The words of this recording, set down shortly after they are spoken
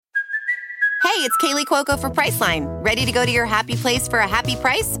Hey, it's Kaylee Cuoco for Priceline. Ready to go to your happy place for a happy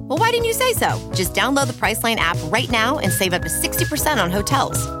price? Well, why didn't you say so? Just download the Priceline app right now and save up to 60% on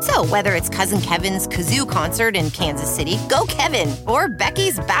hotels. So whether it's Cousin Kevin's Kazoo Concert in Kansas City, go Kevin, or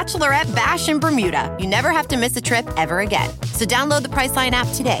Becky's Bachelorette Bash in Bermuda, you never have to miss a trip ever again. So download the Priceline app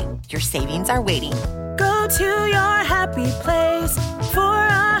today. Your savings are waiting. Go to your happy place for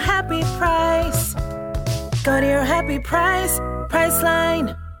a happy price. Go to your happy price,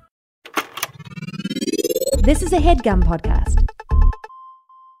 Priceline. This is a HeadGum podcast.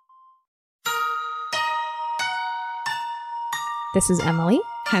 This is Emily,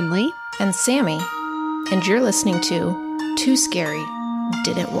 Henley, and Sammy, and you're listening to Too Scary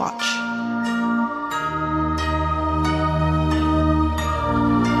Didn't Watch.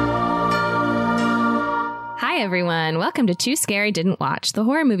 Hi everyone, welcome to Too Scary Didn't Watch, the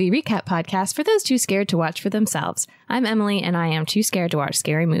horror movie recap podcast for those too scared to watch for themselves. I'm Emily, and I am too scared to watch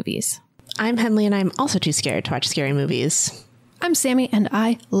scary movies. I'm Henley, and I'm also too scared to watch scary movies. I'm Sammy, and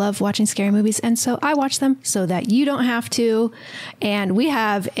I love watching scary movies, and so I watch them so that you don't have to. And we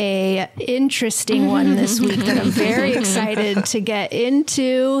have a interesting one this week that I'm very excited to get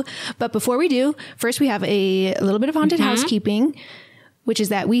into. But before we do, first we have a little bit of haunted housekeeping, which is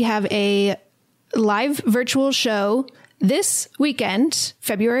that we have a live virtual show this weekend,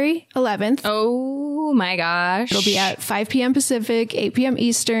 February 11th. Oh my gosh. It'll be at 5 p.m. Pacific, 8 p.m.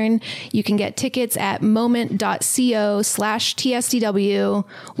 Eastern. You can get tickets at moment.co/TSDW.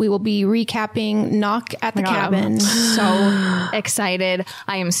 We will be recapping Knock at the Cabin. I'm so excited.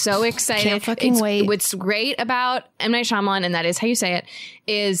 I am so excited. Can't fucking wait. What's great about M. Night Shyamalan, and that is how you say it,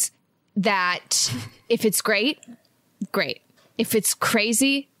 is that if it's great, great. If it's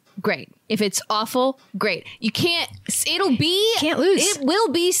crazy, great. If it's awful, great. You can't lose. It will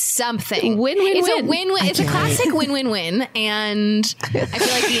be something. Win-win-win. It's a win-win. It's a classic win-win-win. And I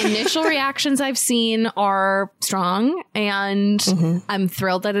feel like the initial reactions I've seen are strong, and I'm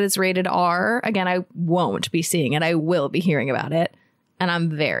thrilled that it is rated R. Again, I won't be seeing it. I will be hearing about it, and I'm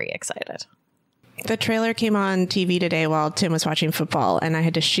very excited. The trailer came on TV today while Tim was watching football, and I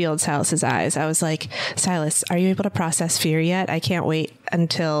had to shield Silas's eyes. I was like, Silas, are you able to process fear yet? I can't wait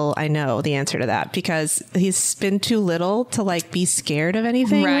until I know the answer to that, because he's been too little to like be scared of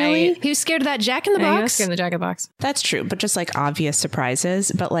anything. Right. Really. He was scared of that Jack in the Box. He was scared of the Jack in the Box. That's true, but just like obvious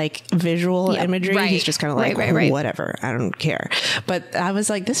surprises, but like visual imagery, right. he's just kind of like, whatever, I don't care. But I was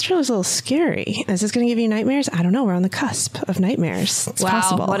like, this trailer's a little scary. Is this going to give you nightmares? I don't know. We're on the cusp of nightmares. It's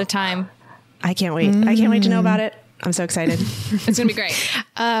possible. What a time. I can't wait. I can't wait to know about it. I'm so excited. It's going to be great.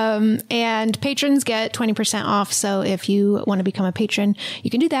 And patrons get 20% off. So if you want to become a patron,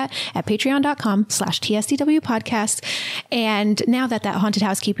 you can do that at patreon.com/TSDW podcast. And now that haunted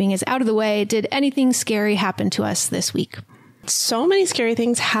housekeeping is out of the way, did anything scary happen to us this week? So many scary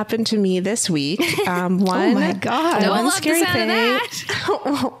things happened to me this week. Oh my God. Don't One love scary the sound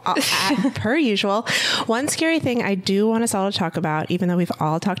of thing, per usual. One scary thing I do want us all to talk about, even though we've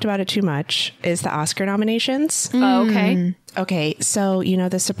all talked about it too much, is the Oscar nominations. Oh, okay. Okay, so you know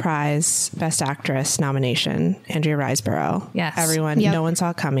the surprise Best Actress nomination, Andrea Riseborough. Yes. Everyone, no one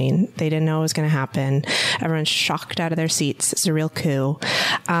saw it coming. They didn't know it was going to happen. Everyone's shocked out of their seats. It's a real coup.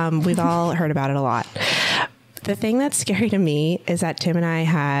 We've all heard about it a lot. The thing that's scary to me is that Tim and I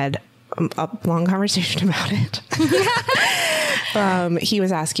had a long conversation about it. He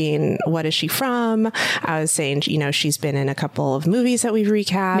was asking, what is she from? I was saying, you know, she's been in a couple of movies that we've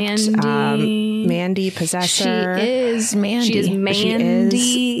recapped. Mandy, Possessor. She is Mandy. She is Mandy.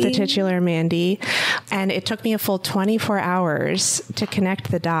 She is the titular Mandy. And it took me a full 24 hours to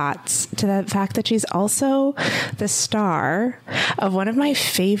connect the dots to the fact that she's also the star of one of my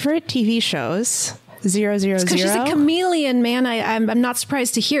favorite TV shows, 000. Because she's a chameleon, man. I'm not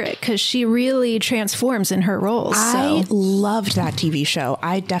surprised to hear it, because she really transforms in her roles. I loved that TV show.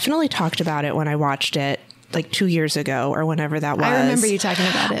 I definitely talked about it when I watched it like 2 years ago or whenever that was. I remember you talking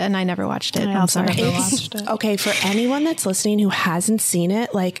about it, and I never watched it. I'm sorry. Never watched it. Okay, for anyone that's listening who hasn't seen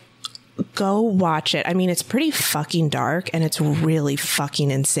it, like, go watch it. I mean, it's pretty fucking dark, and it's really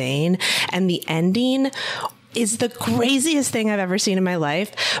fucking insane. And the ending is the craziest thing I've ever seen in my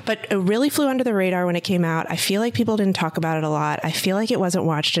life, but it really flew under the radar when it came out. I feel like people didn't talk about it a lot. I feel like it wasn't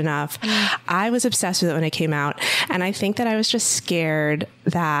watched enough. I was obsessed with it when it came out, and I think that I was just scared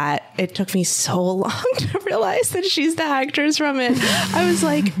that it took me so long to realize that she's the actress from it. I was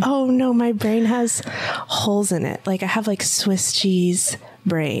like, oh no, my brain has holes in it. Like, I have like Swiss cheese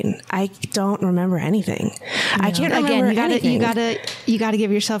brain. I don't remember anything. I can't remember anything. You gotta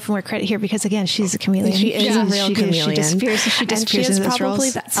give yourself more credit here because again, she's a chameleon. She is a real chameleon. She disappears in this role.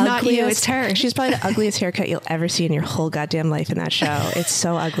 It's not you, it's her. She's probably the ugliest haircut you'll ever see in your whole goddamn life in that show. It's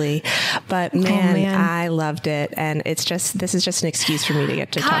so ugly, but man, I loved it, and this is just an excuse for me to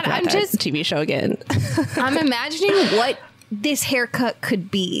get to talk about that TV show again. I'm imagining what this haircut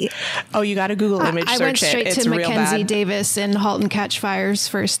could be. Oh, you got to Google image search it. I went straight to Mackenzie Davis in *Halt and Catch Fire's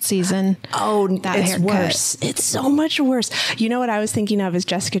first season. Oh, that it's haircut. Worse. It's so much worse. You know what I was thinking of is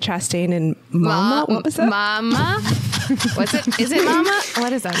Jessica Chastain in Mama. What was that? Mama. What's it? Is it Mama?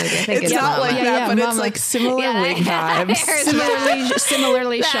 What is that movie? I think it's not Mama. like that, but Mama. It's like similar wig vibes.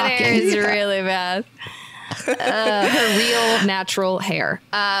 Similarly shocking. That is really bad. Her real natural hair.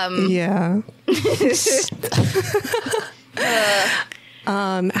 Yeah.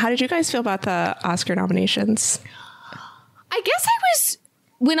 How did you guys feel about the Oscar nominations? I guess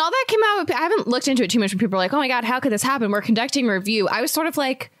when all that came out, I haven't looked into it too much when people are like, oh my God, how could this happen? We're conducting a review. I was sort of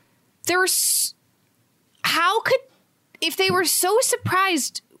like, if they were so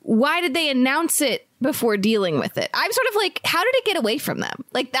surprised, why did they announce it before dealing with it? I'm sort of like, how did it get away from them?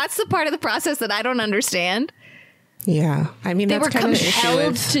 Like, that's the part of the process that I don't understand. Yeah. I mean, they that's were kind compelled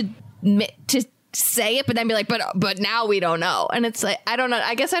of the issue to say it, but then be like, but now we don't know. And it's like, I don't know.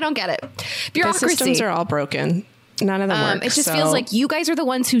 I guess I don't get it. Bureaucracy. The systems are all broken. None of them work. It just feels like you guys are the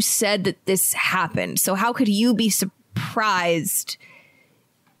ones who said that this happened. So how could you be surprised?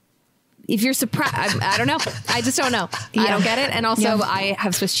 If you're surprised, I don't know. I just don't know. Yeah. I don't get it. And also I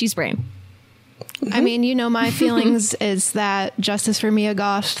have Swiss cheese brain. I mean, you know, my feelings is that justice for Mia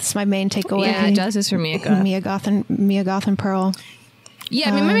Goth is my main takeaway. Yeah, justice for Mia Goth. Mia Goth and Pearl.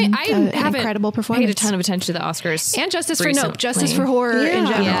 Yeah, I mean, I haven't incredible performance. Paid a ton of attention to the Oscars, and justice recently. for justice for horror in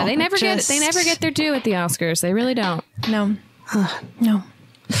general. Yeah, they never get their due at the Oscars. They really don't. No, no.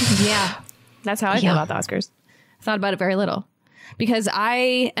 Yeah, that's how I feel about the Oscars. I thought about it very little because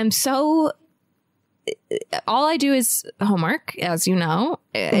I am so. All I do is homework, as you know.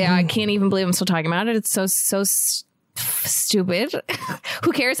 Mm-hmm. I can't even believe I'm still talking about it. It's so stupid.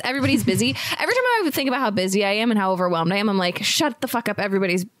 Who cares? Everybody's busy. Every time I think about how busy I am and how overwhelmed I am, I'm like, shut the fuck up.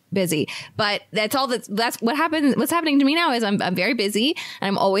 Everybody's busy. But that's what happens. What's happening to me now is I'm very busy and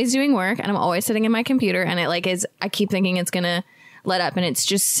I'm always doing work and I'm always sitting in my computer and I keep thinking it's going to let up and it's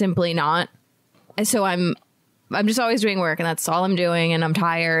just simply not. And so I'm just always doing work and that's all I'm doing and I'm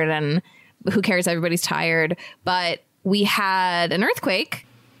tired and who cares? Everybody's tired. But we had an earthquake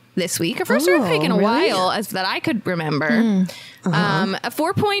this week, a first earthquake in a while that I could remember. A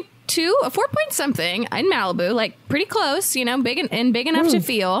 4.2, a 4 point something in Malibu, like pretty close, you know, big enough to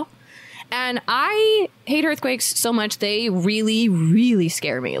feel. And I hate earthquakes so much. They really, really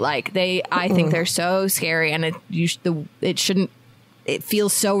scare me. Like I think they're so scary and it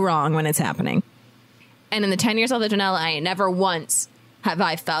feels so wrong when it's happening. And in the 10 years I lived in LA, never once have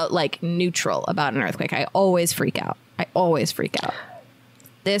I felt like neutral about an earthquake. I always freak out.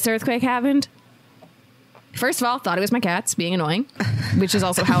 This earthquake happened. First of all, thought it was my cats being annoying, which is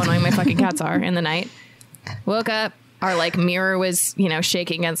also how annoying my fucking cats are in the night. Woke up, our like mirror was, you know,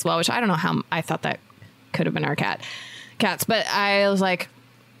 shaking against the wall, which I don't know how I thought that could have been our cats. But I was like,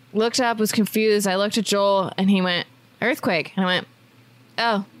 looked up, was confused. I looked at Joel and he went, earthquake. And I went,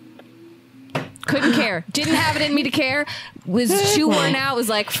 oh. Couldn't care. Didn't have it in me to care. Was too worn out. Was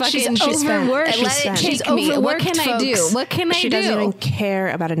like fucking. She's overworked. Let it take me. What can I do? What can I do? She doesn't even care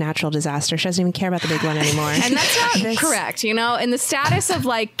about a natural disaster. She doesn't even care about the big one anymore. And that's not correct. You know, and the status of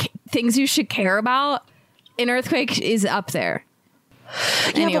like things you should care about, an earthquake is up there.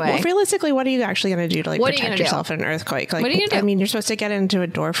 Yeah, anyway. But realistically, what are you actually going to do to like protect yourself in an earthquake? Like, what are you going to do? I mean, you're supposed to get into a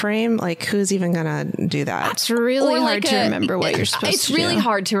door frame. Like, who's even going to do that? It's really hard to remember what you're supposed to do. It's really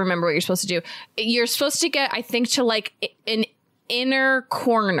hard to remember what you're supposed to do. You're supposed to get, I think, to like an inner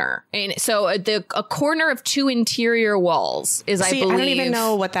corner. And so a corner of two interior walls is, I believe. I don't even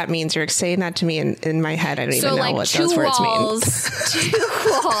know what that means. You're saying that to me in my head. I don't even know like what those words mean. Two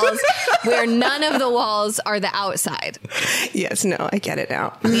walls where none of the walls are the outside. Yes, no, I get it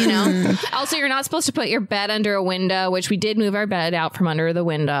now. You know? Also, you're not supposed to put your bed under a window, which we did move our bed out from under the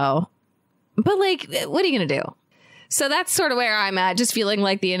window. But like, what are you going to do? So that's sort of where I'm at, just feeling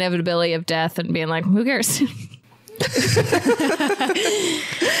like the inevitability of death and being like, who cares?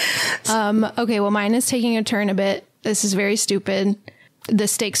 Okay, well, mine is taking a turn a bit. This is very stupid. The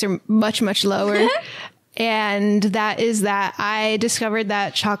stakes are much, much lower. And that is that I discovered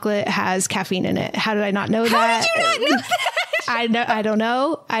that chocolate has caffeine in it. How did I not know that? How did you not know that? I don't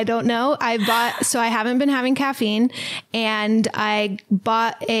know. I haven't been having caffeine, and I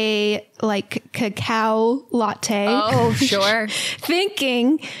bought a cacao latte. Oh, sure.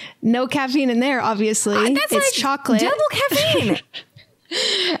 Thinking no caffeine in there, obviously. It's chocolate. Double caffeine.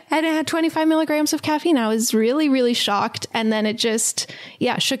 And it had 25 milligrams of caffeine. I was really, really shocked. And then it just,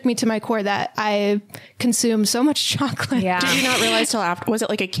 shook me to my core that I consume so much chocolate. Yeah. Did you not realize till after? Was it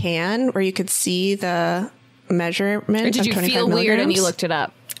like a can where you could see the measurement? Or did you feel weird and you looked it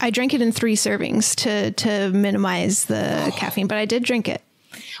up? I drank it in 3 servings to minimize the caffeine, but I did drink it.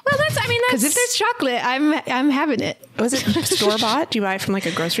 Well, that's because if there's chocolate, I'm having it. Was it store bought? Do you buy it from like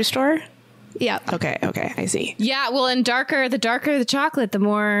a grocery store? Yeah. Okay, I see. Yeah, well, and the darker the chocolate, the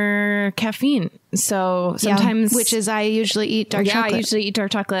more caffeine. So sometimes, which is I usually eat dark chocolate. I usually eat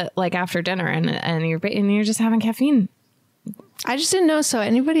dark chocolate like after dinner, and you're just having caffeine. I just didn't know. So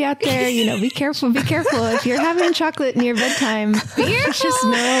anybody out there, be careful. Be careful if you're having chocolate near bedtime. Just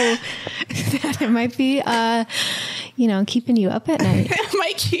know that it might be, keeping you up at night. It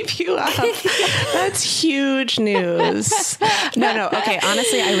might keep you up. That's huge news. No. Okay.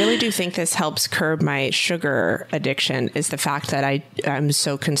 Honestly, I really do think this helps curb my sugar addiction, is the fact that I'm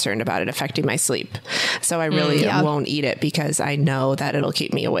so concerned about it affecting my sleep. So I really won't eat it because I know that it'll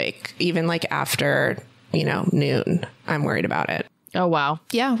keep me awake. Even like after, noon, I'm worried about it. Oh, wow.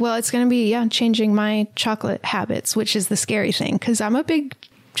 Yeah. Well, it's going to be, changing my chocolate habits, which is the scary thing because I'm a big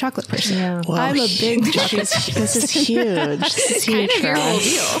chocolate person. Yeah. Well, I'm a big chocolate. This is huge. This is Kind huge of your whole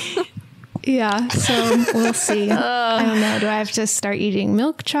deal. Yeah. So we'll see. I don't know. Do I have to start eating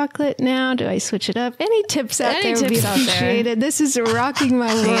milk chocolate now? Do I switch it up? Any tips out there would be appreciated. This is rocking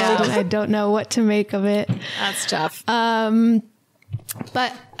my world and I don't know what to make of it. That's tough.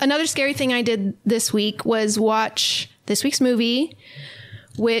 But another scary thing I did this week was watch this week's movie,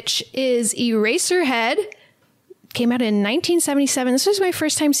 which is Eraserhead. Came out in 1977. This was my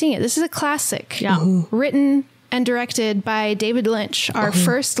first time seeing it. This is a classic. Yeah. Written and directed by David Lynch, our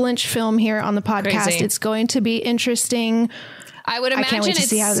first Lynch film here on the podcast. Crazy. It's going to be interesting. I would imagine I can't wait to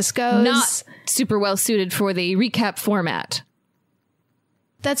see how this goes. Not super well suited for the recap format.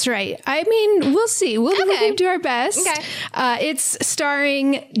 That's right. I mean, we'll see. We'll do our best. Okay. It's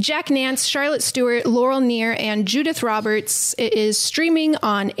starring Jack Nance, Charlotte Stewart, Laurel Neer, and Judith Roberts. It is streaming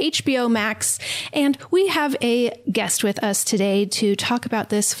on HBO Max. And we have a guest with us today to talk about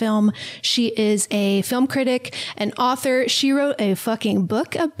this film. She is a film critic, an author. She wrote a fucking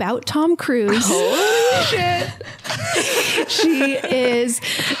book about Tom Cruise. Holy shit. She is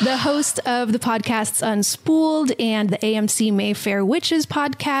the host of the podcasts Unspooled and the AMC Mayfair Witches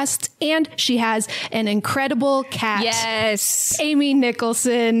podcast, and she has an incredible cat. Yes. Amy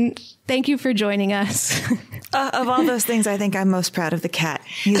Nicholson. Thank you for joining us. Of all those things, I think I'm most proud of the cat.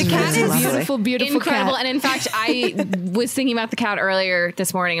 The cat really is lovely. beautiful, beautiful Incredible. cat. And in fact, I was thinking about the cat earlier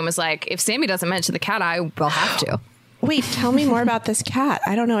this morning and was like, if Sammy doesn't mention the cat, I will have to. Wait, tell me more about this cat.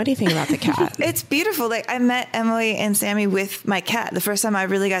 I don't know anything about the cat. It's beautiful. Like, I met Emily and Sammy with my cat the first time I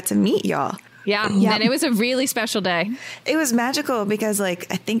really got to meet y'all. Yeah. And it was a really special day. It was magical because, like,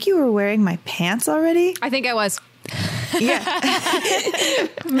 I think you were wearing my pants already. I think I was. Yeah.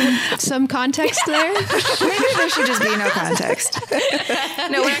 Some context there? Maybe there should just be no context.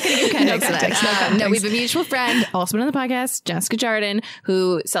 No, we're not going to give context to that. No, we have a mutual friend, also been on the podcast, Jessica Jardin,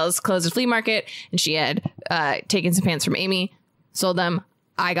 who sells clothes at a flea market. And she had taken some pants from Amy, sold them.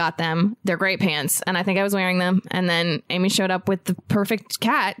 I got them. They're great pants. And I think I was wearing them. And then Amy showed up with the perfect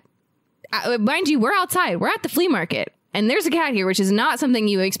cat. Mind you, we're outside. We're at the flea market. And there's a cat here, which is not something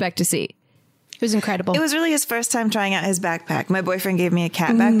you expect to see. It was incredible. It was really his first time trying out his backpack. My boyfriend gave me a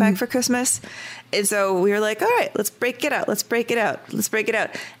cat backpack for Christmas. And so we were like, all right, let's break it out. Let's break it out. Let's break it out.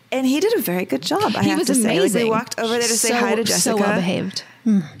 And he did a very good job, I have to say. Like, we walked over there to say hi to Jessica. So well behaved.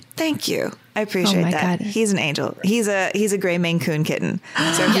 Thank you. I appreciate my that. God. He's an angel. He's a gray Maine Coon kitten.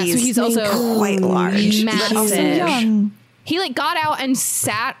 So He's also quite large. massive. But also young. He like got out and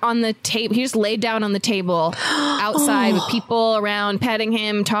sat on the table. He just laid down on the table outside with people around, petting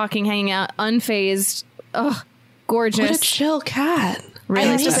him, talking, hanging out, unfazed. Ugh, gorgeous. What a chill cat. I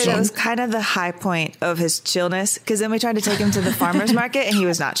have to say special. that was kind of the high point of his chillness, because then we tried to take him to the farmer's market and he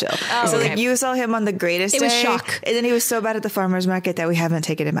was not chill. So okay. like you saw him on the greatest It was day, shock. and then he was so bad at the farmer's market that we haven't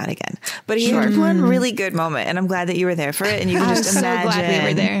taken him out again. But he had one really good moment, and I'm glad that you were there for it, and you can I just was so imagine glad we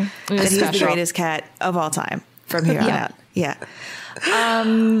were there. that he's the special. greatest cat of all time from here on out. Yeah.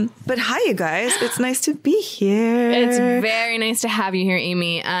 But hi, you guys. It's nice to be here. It's very nice to have you here,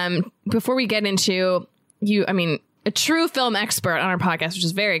 Amy. Before we get into you, I mean, a true film expert on our podcast, which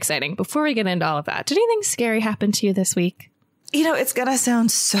is very exciting. Before we get into all of that, did anything scary happen to you this week? You know, it's going to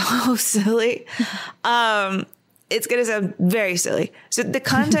sound so silly. it's going to sound very silly. So the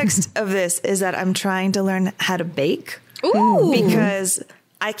context of this is that I'm trying to learn how to bake. Ooh. Because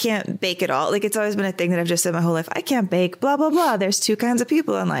I can't bake at all. Like, it's always been a thing that I've just said my whole life. I can't bake, blah, blah, blah. There's two kinds of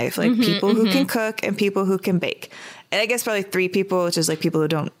people in life, like people who can cook and people who can bake. And I guess probably three people, which is like people who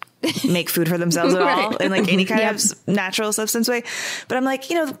don't make food for themselves at all in like any kind of natural substance way. But I'm like,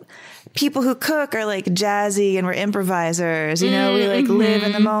 people who cook are like jazzy and we're improvisers, we like live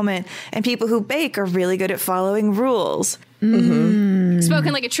in the moment. And people who bake are really good at following rules.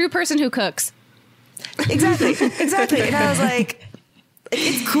 Spoken like a true person who cooks. Exactly. And I was like,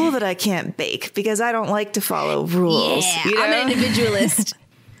 it's cool that I can't bake because I don't like to follow rules. Yeah, I'm an individualist.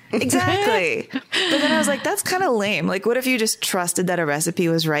 Exactly. But then I was like, that's kind of lame. Like, what if you just trusted that a recipe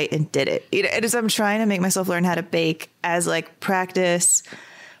was right and did it? And as I'm trying to make myself learn how to bake as like practice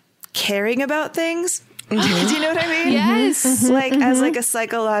caring about things. Do you know what I mean? Yes. Like as like a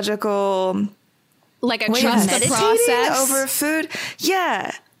psychological, like a trust the process over food.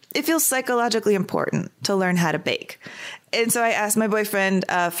 Yeah. It feels psychologically important to learn how to bake. And so I asked my boyfriend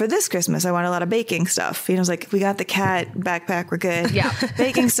for this Christmas, I want a lot of baking stuff. I was like, we got the cat backpack, we're good. Yeah.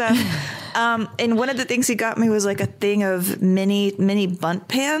 Baking stuff. And one of the things he got me was like a thing of mini bunt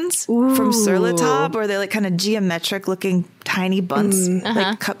pans from Sur La Table, where they're like kind of geometric looking tiny bunts,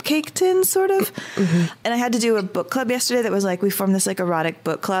 like cupcake tins sort of. And I had to do a book club yesterday that was like, we formed this like erotic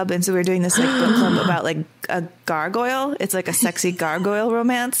book club. And so we were doing this like book club about like a gargoyle. It's like a sexy gargoyle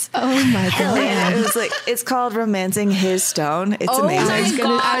romance. Oh my God. And it was like, it's called Romancing His Stone. It's amazing. I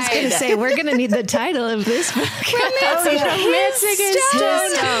was going to say, we're going to need the title of this book. Romancing His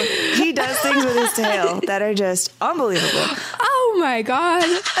Stone. He does things with his tail that are just unbelievable. Oh my God.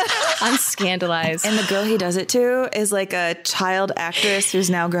 I'm scandalized. And the girl he does it to is like a child actress who's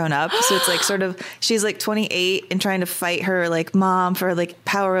now grown up. So it's like sort of, she's like 28 and trying to fight her like mom for like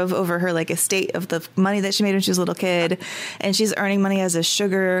power over her like estate of the money that she made when she was a little kid. And she's earning money as a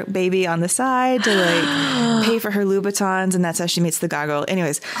sugar baby on the side to like pay for her Louboutins. And that's how she meets the gargoyle.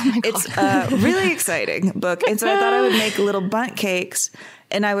 Anyways, it's a really exciting book. And so I thought I would make little bundt cakes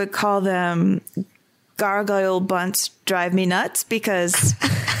and I would call them Gargoyle Bunts Drive Me Nuts, because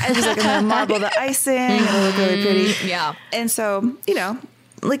I was like, I'm going to marble the icing and it'll look really pretty. Yeah. And so,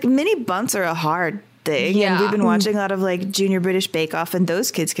 like mini bunts are a hard thing. Yeah. And we've been watching a lot of like Junior British Bake Off and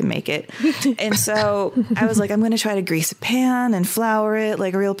those kids can make it. And so I was like, I'm going to try to grease a pan and flour it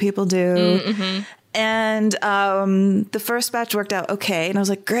like real people do. And the first batch worked out okay. And I was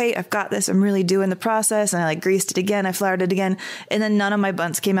like, great, I've got this. I'm really doing the process. And I like greased it again. I floured it again. And then none of my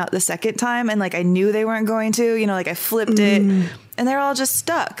bunts came out the second time. And like, I knew they weren't going to, like I flipped it and they're all just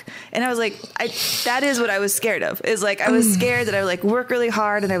stuck. And I was like, that is what I was scared of, is like, I was scared that I would like work really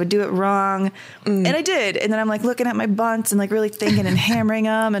hard and I would do it wrong. And I did. And then I'm like looking at my bunts and like really thinking and hammering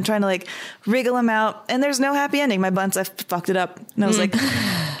them and trying to like wriggle them out. And there's no happy ending. My bunts, I fucked it up. And I was like,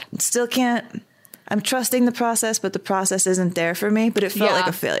 still can't. I'm trusting the process, but the process isn't there for me. But it felt like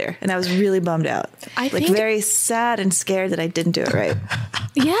a failure. And I was really bummed out. I think very sad and scared that I didn't do it right.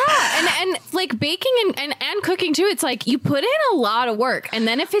 Yeah. And like baking and cooking too, it's like you put in a lot of work. And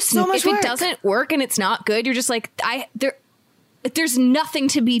then if it doesn't work and it's not good, you're just like, there's nothing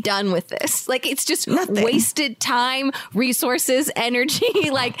to be done with this. Like, it's just wasted time, resources, energy.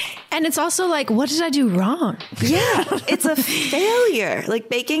 And it's also like, what did I do wrong? Yeah. It's a failure. Like,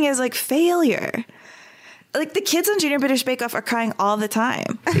 baking is like failure. Like, the kids on Junior British Bake Off are crying all the time,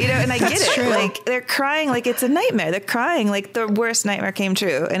 and I get it. True. Like, they're crying like it's a nightmare. They're crying like the worst nightmare came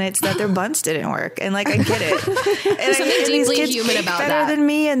true, and it's that their bunts didn't work. And like, I get it. And there's something deeply human about that. Better than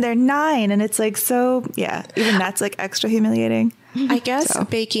me, and they're 9, and it's like, so yeah. Even that's like extra humiliating. I guess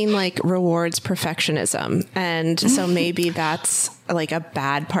baking like rewards perfectionism. And so maybe that's like a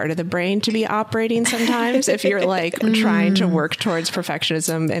bad part of the brain to be operating sometimes if you're like trying to work towards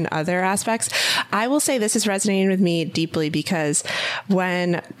perfectionism in other aspects. I will say this is resonating with me deeply because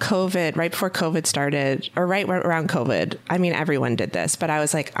when right before COVID started, or right around COVID, I mean, everyone did this, but I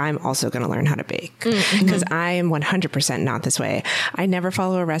was like, I'm also going to learn how to bake because I am 100% not this way. I never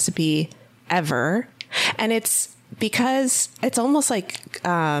follow a recipe ever. And it's because it's almost like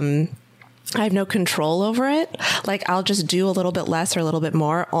I have no control over it. Like, I'll just do a little bit less or a little bit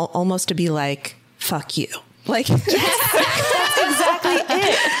more, almost to be like, fuck you. Like, that's exactly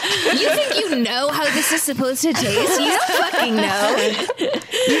it. You think you know how this is supposed to taste? You don't fucking know.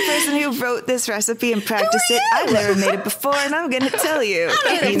 The person who wrote this recipe and practiced it, I've never made it before, and I'm going to tell you.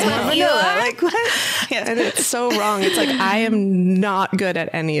 It means more vanilla. Like, what? Yeah. And it's so wrong. It's like, I am not good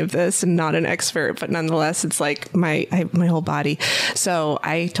at any of this and not an expert, but nonetheless, it's like my whole body. So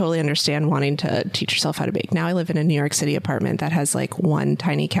I totally understand wanting to teach yourself how to bake. Now I live in a New York City apartment that has like one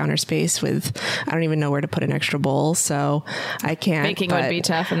tiny counter space with, I don't even know where to put an an extra bowl, so I can't. Baking would be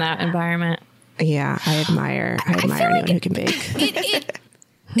tough in that environment. Yeah, I admire anyone who can bake.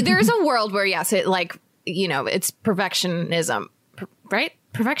 There's a world where, yes, it like, you know, it's perfectionism, right?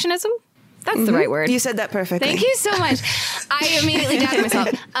 Perfectionism? That's the right word. You said that perfectly. Thank you so much. I immediately doubted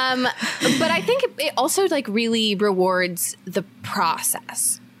myself. But I think it also like really rewards the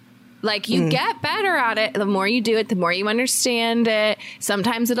process. Like you get better at it. The more you do it, the more you understand it.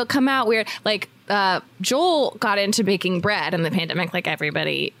 Sometimes it'll come out weird. Like Joel got into baking bread in the pandemic, like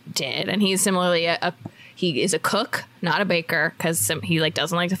everybody did. And he's similarly he is a cook, not a baker, because he like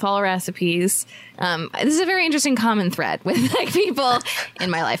doesn't like to follow recipes. This is a very interesting common thread with like people in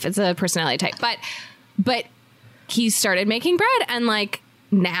my life. It's a personality type, but he started making bread, and like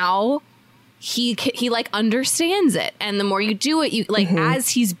now he like understands it. And the more you do it, you like as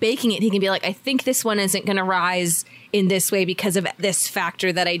he's baking it, he can be like, I think this one isn't going to rise in this way because of this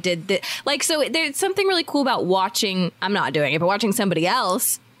factor that I did. Like, so there's something really cool about watching. I'm not doing it, but watching somebody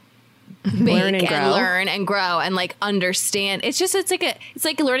else bake and learn and grow and like understand. It's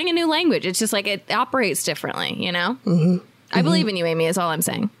like learning a new language. It's just like it operates differently, you know? I believe in you, Amy, is all I'm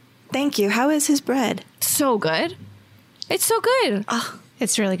saying. Thank you. How is his bread? So good. It's so good.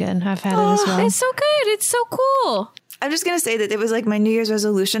 It's really good. I've had it as well. It's so good. It's so cool. I'm just going to say that it was like my New Year's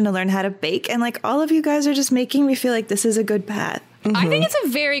resolution to learn how to bake. And like all of you guys are just making me feel like this is a good path. I think it's a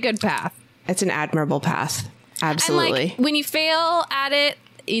very good path. It's an admirable path. Absolutely. And like when you fail at it,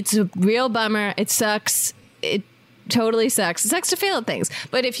 it's a real bummer. It sucks. It totally sucks. It sucks to fail at things.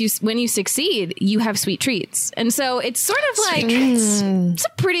 But when you succeed, you have sweet treats. And so it's sort of like, it's a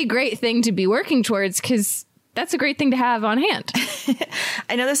pretty great thing to be working towards, because that's a great thing to have on hand.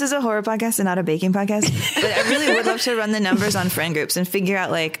 I know this is a horror podcast and not a baking podcast, but I really would love to run the numbers on friend groups and figure out,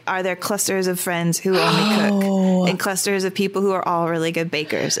 like, are there clusters of friends who only cook and clusters of people who are all really good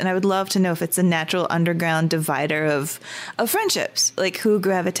bakers? And I would love to know if it's a natural underground divider of friendships, like who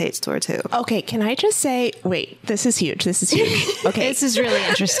gravitates towards who. Okay, can I just say, wait, this is huge. Okay. This is really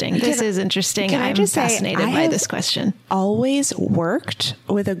interesting. This is interesting. I'm just fascinated by this question. Always worked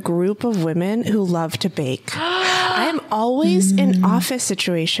with a group of women who love to bake. I'm always in office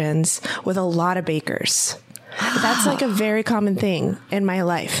situations with a lot of bakers. That's like a very common thing in my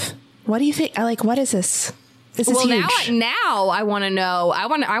life. What do you think? What is this? This is huge. Now I want to know. I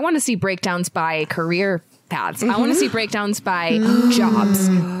want to see breakdowns by career paths. I want to see breakdowns by jobs.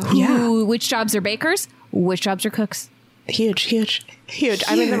 Which jobs are bakers? Which jobs are cooks? Huge.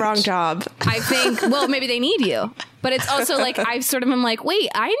 I'm in the wrong job. I think, well, maybe they need you. But it's also like, I've sort of been like, wait,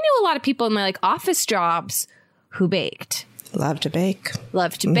 I knew a lot of people in my like office jobs who baked. Love to bake.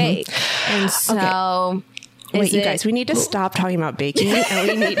 And so... Wait, you guys, we need to stop talking about baking and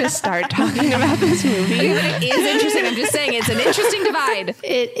we need to start talking about this movie. It is interesting. I'm just saying, it's an interesting divide.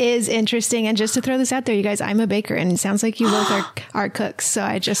 It is interesting. And just to throw this out there, you guys, I'm a baker, and it sounds like you both are cooks. So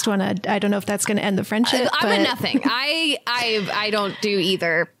I just want to, I don't know if that's going to end the friendship. I'm a nothing. I don't do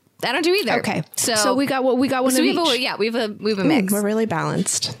either. Okay. So we got one of each. We have a mix. We're really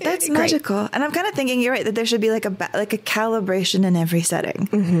balanced. That's magical. And I'm kind of thinking you're right, that there should be like a calibration in every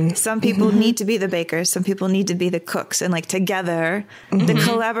setting. Some people need to be the bakers. Some people need to be the cooks. And like together, the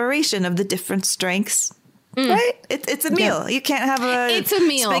collaboration of the different strengths. Right? It's a meal. You can't have it's a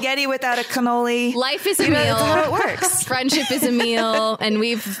meal. Spaghetti without a cannoli. Life is a meal. That's how it works. Friendship is a meal. And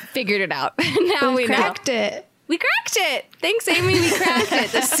we've figured it out. Now we cracked it. We cracked it. Thanks, Amy. We cracked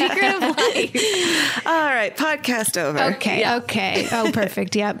it. The secret of life. All right. Podcast over. Okay. Yeah. Okay. Oh,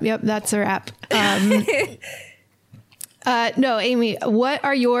 perfect. Yep. That's a wrap. No, Amy, what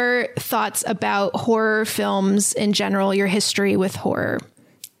are your thoughts about horror films in general, your history with horror?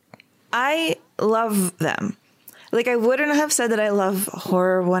 I love them. Like, I wouldn't have said that I love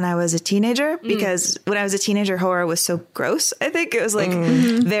horror when I was a teenager, because when I was a teenager, horror was so gross. I think it was like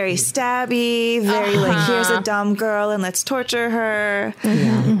very stabby, very like, here's a dumb girl and let's torture her.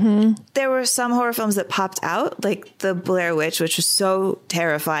 There were some horror films that popped out, like The Blair Witch, which was so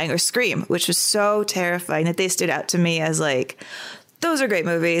terrifying, or Scream, which was so terrifying that they stood out to me as like, those are great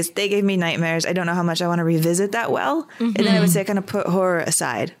movies. They gave me nightmares. I don't know how much I want to revisit that well. And then I would say I kind of put horror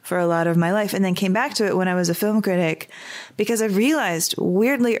aside for a lot of my life, and then came back to it when I was a film critic, because I realized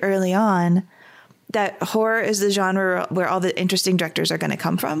weirdly early on that horror is the genre where all the interesting directors are going to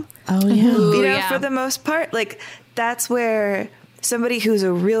come from. Oh, yeah. For the most part, like that's where somebody who's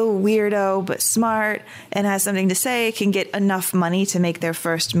a real weirdo but smart and has something to say can get enough money to make their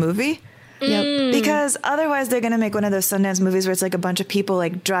first movie. Because otherwise they're going to make one of those Sundance movies where it's like a bunch of people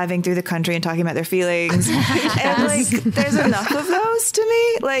like driving through the country and talking about their feelings. And like, there's enough of those to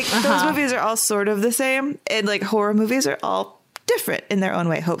me. Like those movies are all sort of the same. And like horror movies are all different in their own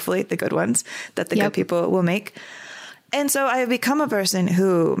way, hopefully the good ones that the good people will make. And so I have become a person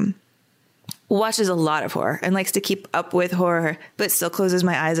who watches a lot of horror and likes to keep up with horror, but still closes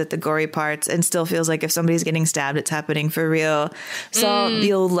my eyes at the gory parts and still feels like if somebody's getting stabbed, it's happening for real. So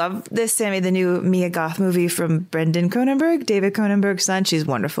you'll love this, Sammy, the new Mia Goth movie from Brendan Cronenberg, David Cronenberg's son. She's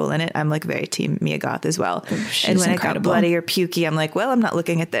wonderful in it. I'm like very team Mia Goth as well. And when it got bloody or pukey, I'm like, well, I'm not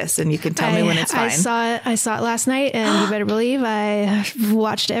looking at this. And you can tell me when it's fine. I saw it last night, and you better believe I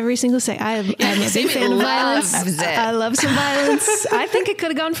watched every single second. I'm a big fan of violence. I love some violence. I think it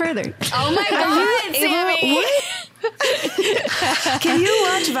could have gone further. Oh my God, Sammy. Can you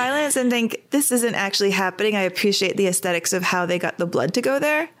watch violence and think this isn't actually happening? I appreciate the aesthetics of how they got the blood to go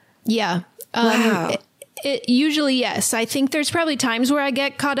there. Yeah. Wow. It usually, yes. I think there's probably times where I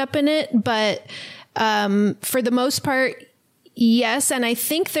get caught up in it, but for the most part, yes. And I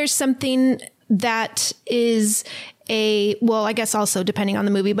think there's something that is I guess also depending on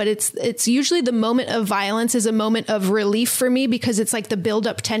the movie, but it's usually the moment of violence is a moment of relief for me, because it's like the build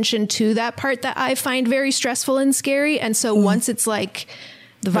up tension to that part that I find very stressful and scary. And so once it's like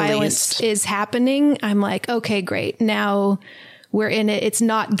the violence is happening, I'm like, okay, great. Now we're in it. It's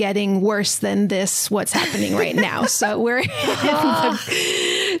not getting worse than what's happening right now. So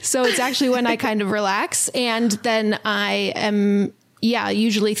so it's actually when I kind of relax, and then I am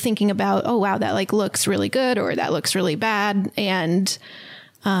usually thinking about, oh wow, that like looks really good, or that looks really bad. And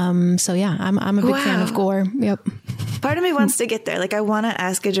so yeah, I'm a big fan of gore. Yep. Part of me wants to get there. Like, I want to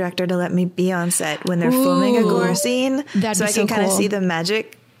ask a director to let me be on set when they're filming a gore scene, so I can kind of see the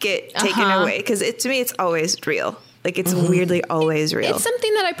magic get taken away. Because to me, it's always real. Like, it's weirdly always real. It's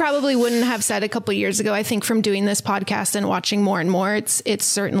something that I probably wouldn't have said a couple of years ago. I think from doing this podcast and watching more and more, it's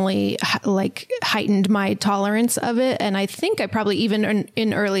certainly like heightened my tolerance of it. And I think I probably even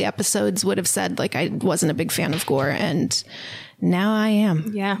in early episodes would have said like I wasn't a big fan of gore, and now I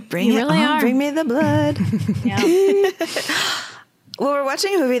am. Yeah, bring it on. Bring me the blood. Yeah. Well, we're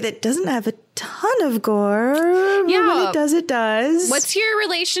watching a movie that doesn't have a ton of gore. Yeah, when it does, it does. What's your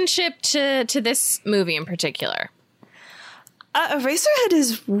relationship to this movie in particular? Eraserhead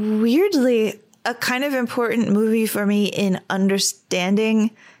is weirdly a kind of important movie for me in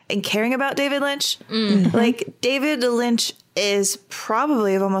understanding and caring about David Lynch. Mm-hmm. Like, David Lynch is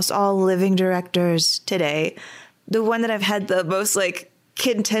probably, of almost all living directors today, the one that I've had the most like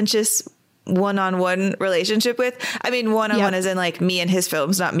contentious one-on-one relationship with. I mean, one-on-one is in like me and his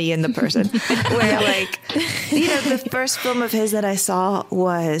films, not me and the person. Where like, the first film of his that I saw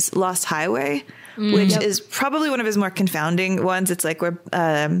was Lost Highway, which is probably one of his more confounding ones. It's like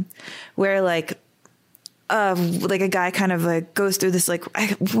where like a guy kind of like goes through this like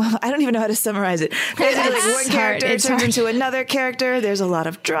I don't even know how to summarize it. Basically, like one character turns into another character. There's a lot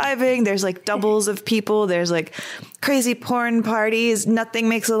of driving. There's like doubles of people. There's like crazy porn parties. Nothing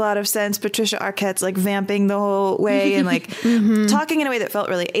makes a lot of sense. Patricia Arquette's like vamping the whole way and like talking in a way that felt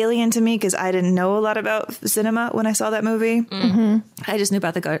really alien to me because I didn't know a lot about cinema when I saw that movie. I just knew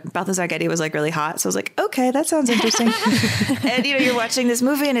Balthazar Getty was like really hot. So I was like, okay, that sounds interesting. And you're watching this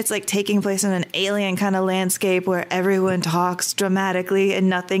movie and it's like taking place in an alien kind of landscape where everyone talks dramatically and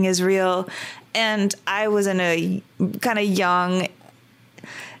nothing is real. And I was in a kind of young,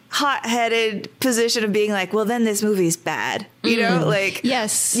 hot-headed position of being like, well, then this movie's bad. Like,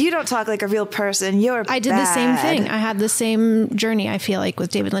 yes, you don't talk like a real person. I did the same thing. I had the same journey, I feel like, with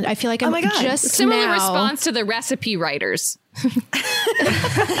David Lynch. I feel like I'm just similar now response to the recipe writers. I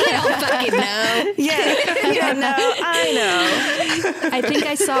don't fucking know. I know.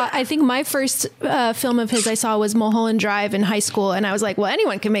 I think my first film of his I saw was Mulholland Drive in high school, and I was like, well,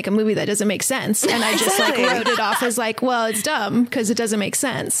 anyone can make a movie that doesn't make sense, and I just like wrote it off as like, well, it's dumb because it doesn't make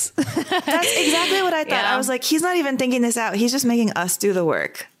sense. That's exactly what I thought. Yeah. I was like, he's not even thinking this out. He's just making us do the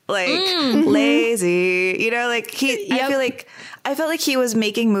work. Like lazy, like I felt like he was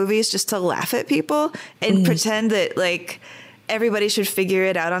making movies just to laugh at people and pretend that like everybody should figure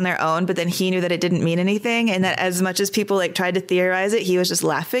it out on their own. But then he knew that it didn't mean anything. And that as much as people like tried to theorize it, he was just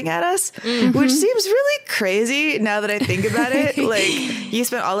laughing at us, which seems really crazy now that I think about it. Like, you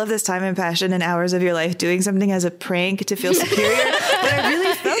spent all of this time and passion and hours of your life doing something as a prank to feel superior. But I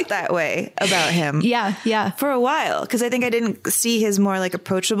really felt that way about him. Yeah. For a while. Because I think I didn't see his more like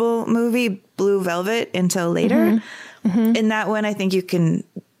approachable movie, Blue Velvet, until later. In that one, I think I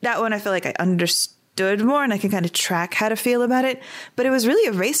feel like I understood more and I can kind of track how to feel about it. But it was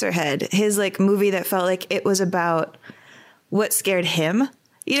really Eraserhead, his like movie that felt like it was about what scared him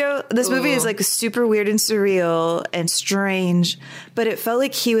You know, this movie is like super weird and surreal and strange, but it felt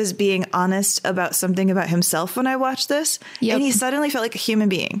like he was being honest about something about himself when I watched this. Yep. And he suddenly felt like a human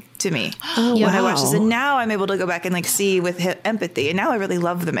being to me when I watched this. And now I'm able to go back and like see with empathy. And now I really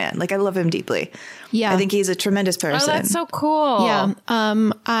love the man. Like I love him deeply. Yeah. I think he's a tremendous person. Oh, that's so cool. Yeah.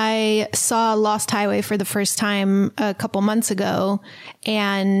 I saw Lost Highway for the first time a couple months ago.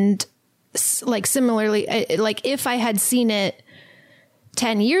 And like similarly, like if I had seen it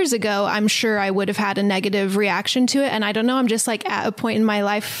 10 years ago, I'm sure I would have had a negative reaction to it. And I don't know, I'm just like at a point in my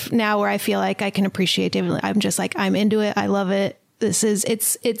life now where I feel like I can appreciate David. I'm just like, I'm into it. I love it.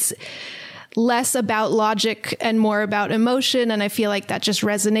 It's less about logic and more about emotion. And I feel like that just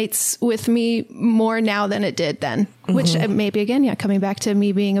resonates with me more now than it did then, which maybe again, coming back to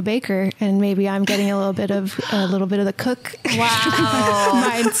me being a baker and maybe I'm getting a little bit of the cook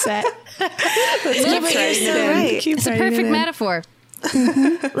mindset. It's a perfect metaphor.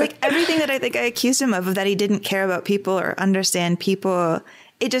 Like everything that I think I accused him of that he didn't care about people or understand people,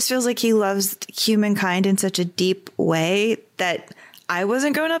 it just feels like he loves humankind in such a deep way that I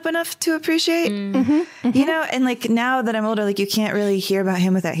wasn't grown up enough to appreciate, you know, and like now that I'm older, like you can't really hear about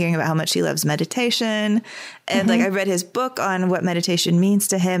him without hearing about how much he loves meditation. And like I read his book on what meditation means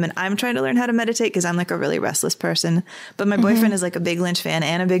to him. And I'm trying to learn how to meditate because I'm like a really restless person. But my boyfriend is like a big Lynch fan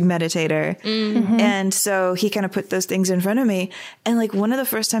and a big meditator. And so he kind of put those things in front of me. And like one of the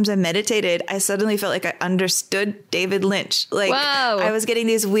first times I meditated, I suddenly felt like I understood David Lynch. Like I was getting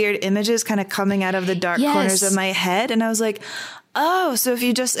these weird images kind of coming out of the dark corners of my head. And I think, oh, so if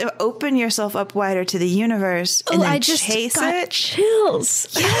you just open yourself up wider to the universe and then chase it. Chills.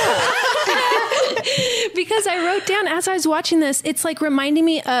 Yeah. Because I wrote down as I was watching this, it's like reminding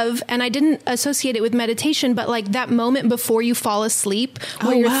me of, and I didn't associate it with meditation, but like that moment before you fall asleep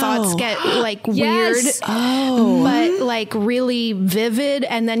where your thoughts get like weird, but like really vivid.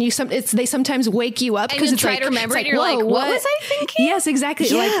 And then they sometimes wake you up because it's try to remember it. You're like, what was I thinking? Yes, exactly.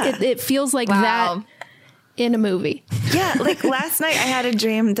 Yeah. Like it feels like that in a movie. Yeah, like last night I had a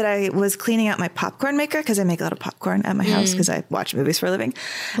dream that I was cleaning out my popcorn maker because I make a lot of popcorn at my house because I watch movies for a living.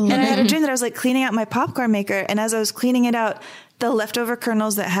 And I had a dream that I was like cleaning out my popcorn maker, and as I was cleaning it out, the leftover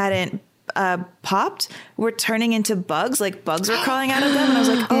kernels that hadn't popped were turning into bugs, like bugs were crawling out of them. And I was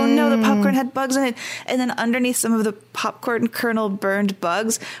like, oh no, the popcorn had bugs in it. And then underneath some of the popcorn kernel burned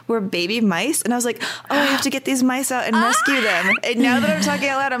bugs were baby mice. And I was like, oh, I have to get these mice out and rescue them. And now that I'm talking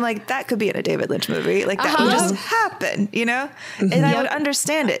out loud, I'm like, that could be in a David Lynch movie. Like that would just happen, you know? And I would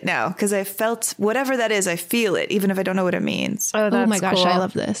understand it now because I felt whatever that is, I feel it, even if I don't know what it means. Oh my gosh, cool. I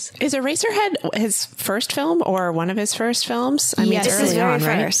love this. Is Eraserhead his first film or one of his first films? I mean, yes, it's early on,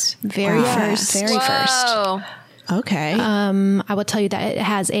 right? Very first. Very first. Okay. I will tell you that it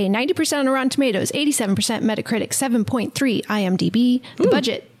has a 90% on Rotten Tomatoes, 87% Metacritic, 7.3 IMDb. The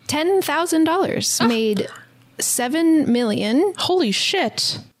budget, $10,000, made $7 million. Holy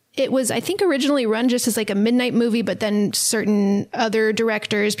shit. It was, I think, originally run just as like a midnight movie, but then certain other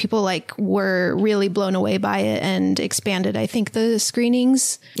directors, people like were really blown away by it and expanded, I think, the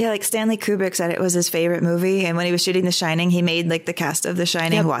screenings. Yeah, like Stanley Kubrick said it was his favorite movie. And when he was shooting The Shining, he made like the cast of The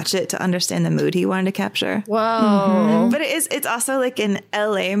Shining watch it to understand the mood he wanted to capture. Whoa. But it's also like an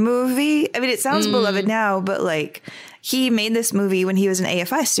LA movie. I mean, it sounds beloved now, but like he made this movie when he was an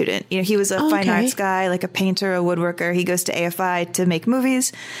AFI student. You know, he was a fine arts guy, like a painter, a woodworker. He goes to AFI to make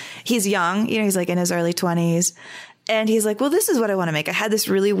movies. He's young, you know, he's like in his early 20s. And he's like, well, this is what I want to make. I had this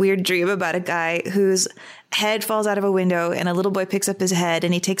really weird dream about a guy whose head falls out of a window and a little boy picks up his head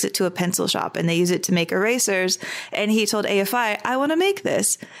and he takes it to a pencil shop and they use it to make erasers. And he told AFI, I want to make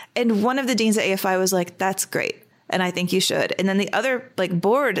this. And one of the deans at AFI was like, that's great. And I think you should. And then the other like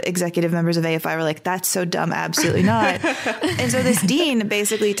board executive members of AFI were like, that's so dumb. Absolutely not. And so this dean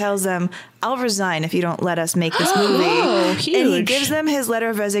basically tells them, I'll resign if you don't let us make this movie. Oh, huge. And he gives them his letter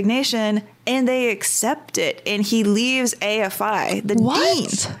of resignation and they accept it. And he leaves AFI. The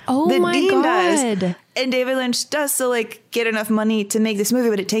dean. Oh the my dean God. Does. And David Lynch does still like get enough money to make this movie,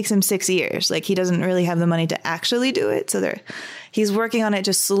 but it takes him 6 years. Like he doesn't really have the money to actually do it. So he's working on it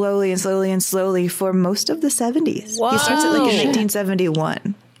just slowly and slowly and slowly for most of the 70s. Whoa. He starts it like in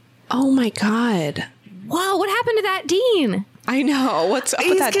 1971. Oh my God. Whoa, what happened to that dean? I know. What's up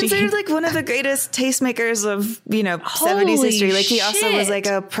with that dean? He's considered like one of the greatest tastemakers of, you know, 70s history. Like he also was like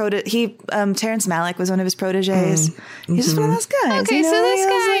a Terrence Malick was one of his proteges. He's just one of those guys. Okay, you know? so this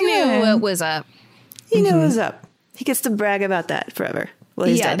guy knew what was up. He knew what was up. He gets to brag about that forever. Well,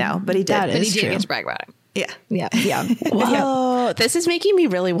 he's dead now, but he did. But he did get to brag about it. Yeah. Whoa. This is making me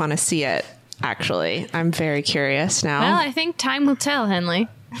really want to see it, actually. I'm very curious now. Well, I think time will tell, Henley.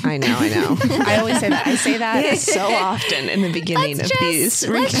 I know. I always say that. I say that so often in the beginning of these.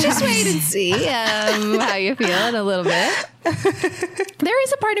 Let's just wait and see how you feel in a little bit. There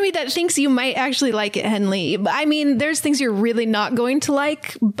is a part of me that thinks you might actually like it, Henley. I mean, there's things you're really not going to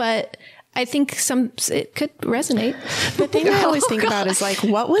like, but I think it could resonate. The thing I always think about is like,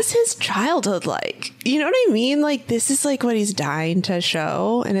 what was his childhood like? You know what I mean? Like, this is like what he's dying to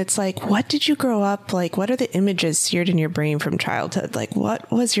show. And it's like, what did you grow up like? What are the images seared in your brain from childhood? Like,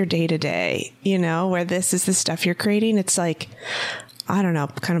 what was your day to day? You know, where this is the stuff you're creating. It's like, I don't know,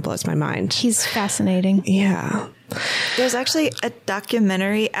 kind of blows my mind. He's fascinating. Yeah. There's actually a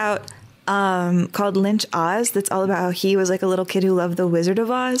documentary out called Lynch Oz that's all about how he was like a little kid who loved the Wizard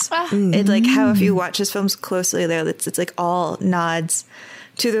of Oz. It's like how if you watch his films closely there, it's like all nods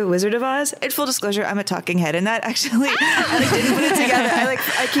to the Wizard of Oz. In full disclosure, I'm a talking head, and that actually I like didn't put it together.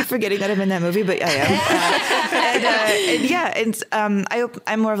 I keep forgetting that I'm in that movie, but I am.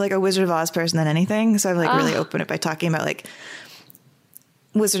 I'm more of like a Wizard of Oz person than anything, so I've like really opened it by talking about like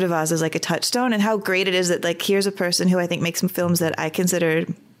Wizard of Oz as like a touchstone and how great it is that like here's a person who I think makes some films that I consider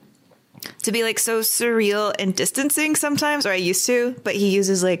to be like so surreal and distancing sometimes, or I used to, but he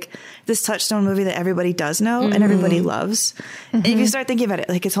uses like this touchstone movie that everybody does know and everybody loves. And if you start thinking about it,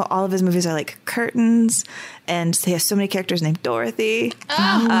 like all of his movies are like curtains, and he has so many characters named Dorothy.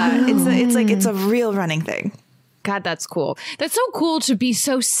 It's a real running thing. God, that's cool. That's so cool to be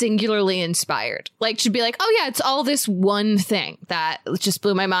so singularly inspired. Like to be like, oh yeah, it's all this one thing that just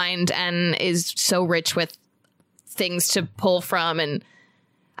blew my mind and is so rich with things to pull from. And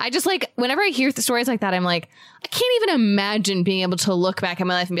I just like, whenever I hear the stories like that, I'm like, I can't even imagine being able to look back at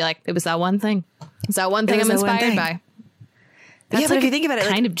my life and be like, it was that one thing. It's that one thing I'm inspired by. That's but if you think about it,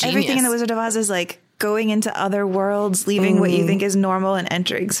 kind like, of genius. Everything in The Wizard of Oz is like going into other worlds, leaving what you think is normal and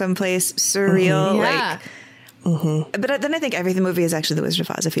entering someplace surreal. Yeah. But then I think every movie is actually The Wizard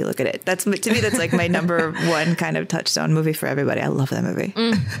of Oz if you look at it. That's, to me, that's like my number one kind of touchstone movie for everybody. I love that movie.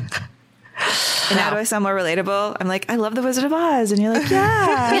 And how do I sound more relatable? I'm like, I love The Wizard of Oz. And you're like,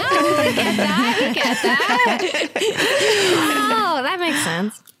 yeah. Yeah, I get that. Oh, that makes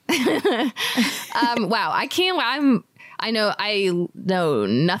sense. Wow. I know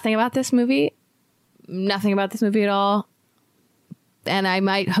nothing about this movie. Nothing about this movie at all. And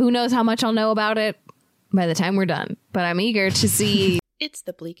who knows how much I'll know about it by the time we're done. But I'm eager to see. It's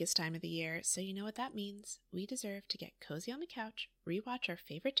the bleakest time of the year, so you know what that means. We deserve to get cozy on the couch, rewatch our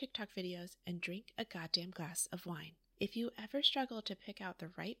favorite TikTok videos, and drink a goddamn glass of wine. If you ever struggle to pick out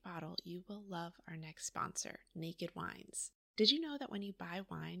the right bottle, you will love our next sponsor, Naked Wines. Did you know that when you buy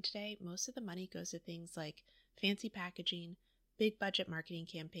wine today, most of the money goes to things like fancy packaging, big budget marketing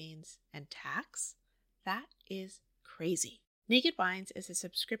campaigns, and tax? That is crazy. Naked Wines is a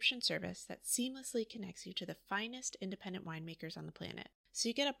subscription service that seamlessly connects you to the finest independent winemakers on the planet. So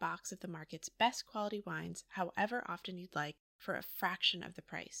you get a box of the market's best quality wines, however often you'd like, for a fraction of the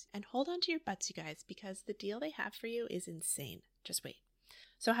price. And hold on to your butts, you guys, because the deal they have for you is insane. Just wait.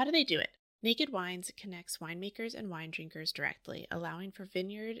 So how do they do it? Naked Wines connects winemakers and wine drinkers directly, allowing for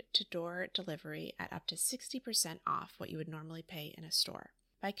vineyard-to-door delivery at up to 60% off what you would normally pay in a store.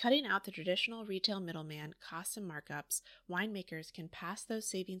 By cutting out the traditional retail middleman costs and markups, winemakers can pass those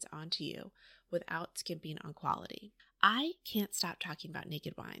savings on to you without skimping on quality. I can't stop talking about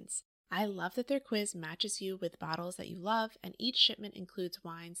Naked Wines. I love that their quiz matches you with bottles that you love, and each shipment includes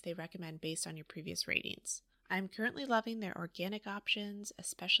wines they recommend based on your previous ratings. I'm currently loving their organic options,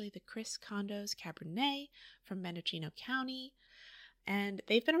 especially the Chris Condo's Cabernet from Mendocino County, and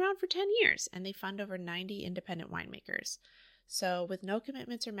they've been around for 10 years, and they fund over 90 independent winemakers. So with no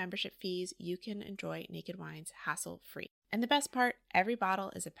commitments or membership fees, you can enjoy Naked Wines hassle-free. And the best part, every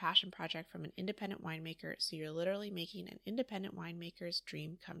bottle is a passion project from an independent winemaker, so you're literally making an independent winemaker's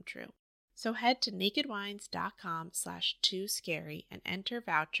dream come true. So head to nakedwines.com/tooscary and enter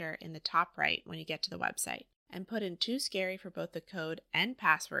voucher in the top right when you get to the website. And put in Too Scary for both the code and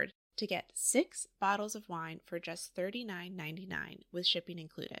password to get 6 bottles of wine for just $39.99 with shipping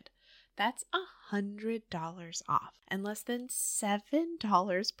included. That's $100 off and less than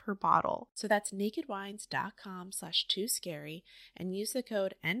 $7 per bottle. So that's nakedwines.com/tooscary and use the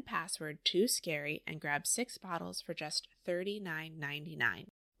code and password tooscary and grab 6 bottles for just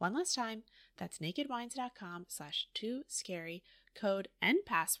 $39.99. One last time, that's nakedwines.com/tooscary, code and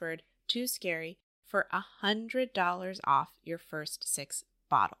password tooscary for $100 off your first 6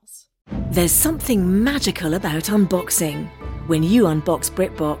 bottles. There's something magical about unboxing. When you unbox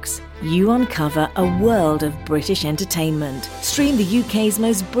BritBox, you uncover a world of British entertainment. Stream the UK's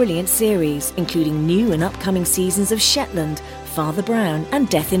most brilliant series, including new and upcoming seasons of Shetland, Father Brown and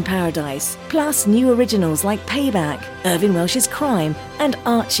Death in Paradise. Plus new originals like Payback, Irving Welsh's Crime and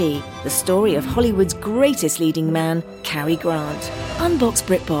Archie, the story of Hollywood's greatest leading man, Cary Grant. Unbox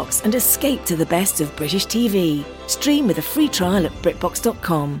BritBox and escape to the best of British TV. Stream with a free trial at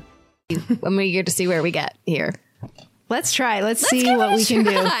BritBox.com. I'm eager to see where we get here. Let's try. Let's see what we can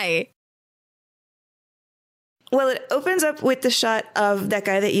do. Well, it opens up with the shot of that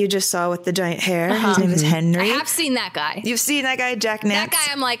guy that you just saw with the giant hair. His name is Henry. I have seen that guy. You've seen that guy, Jack Nance? That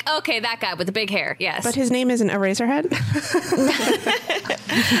guy, I'm like, okay, that guy with the big hair. Yes. But his name isn't Eraserhead?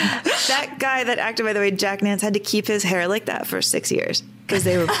 That guy that acted, by the way, Jack Nance, had to keep his hair like that for 6 years because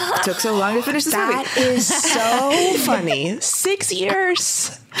they took so long to finish this movie. That is so funny. 6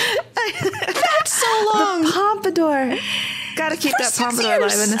 years. That's so long. The pompadour. Gotta keep that pompadour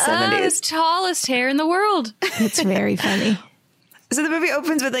alive in the 70s. The tallest hair in the world. It's very funny. So the movie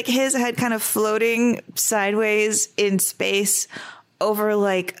opens with like his head kind of floating sideways in space over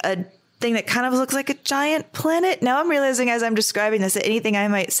like a thing that kind of looks like a giant planet. Now I'm realizing as I'm describing this that anything I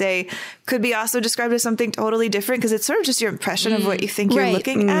might say could be also described as something totally different because it's sort of just your impression of what you think you're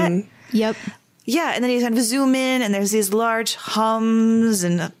looking at. Yep. Yeah, and then you kind of zoom in and there's these large hums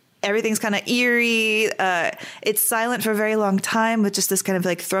and everything's kind of eerie. It's silent for a very long time with just this kind of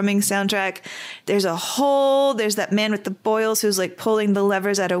like thrumming soundtrack. There's a hole. There's that man with the boils who's like pulling the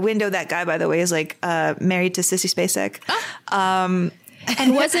levers at a window. That guy, by the way, is like married to Sissy Spacek. Oh.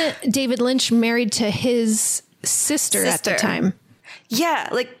 And wasn't David Lynch married to his sister at the time? Yeah,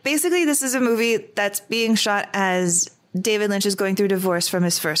 like basically this is a movie that's being shot as David Lynch is going through divorce from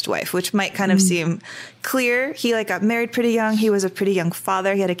his first wife, which might kind of seem clear. He like got married pretty young. He was a pretty young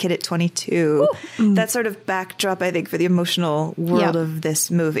father. He had a kid at 22. That sort of backdrop, I think, for the emotional world of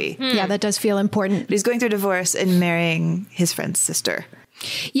this movie. Yeah, that does feel important. But he's going through divorce and marrying his friend's sister.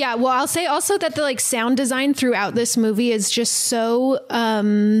 Yeah, well, I'll say also that the like sound design throughout this movie is just so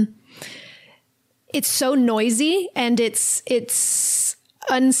it's so noisy and it's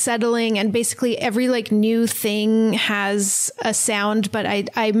unsettling, and basically every like new thing has a sound. But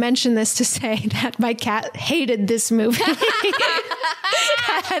I mentioned this to say that my cat hated this movie.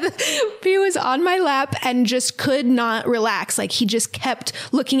 He was on my lap and just could not relax. Like he just kept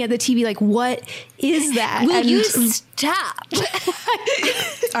looking at the TV like, what is that? Will you stop?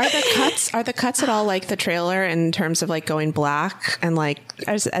 Are the cuts at all like the trailer in terms of like going black and like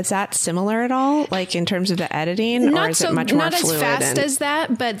is that similar at all? Like in terms of the editing, or is it much more fluid? Not as fast as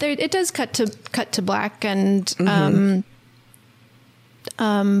that, but it does cut to black and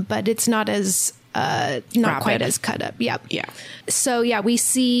but it's not as not rapid. quite as cut up. Yep. Yeah. So yeah, we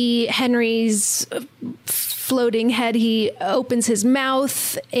see Henry's floating head. He opens his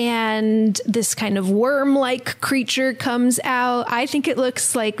mouth and this kind of worm-like creature comes out. I think it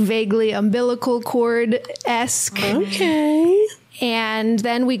looks like vaguely umbilical cord-esque. Okay. And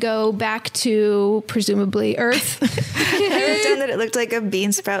then we go back to presumably Earth. I wrote down that it looked like a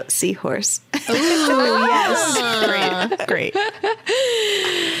bean sprout seahorse. Oh, yes. Great.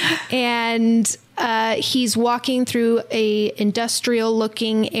 And he's walking through a industrial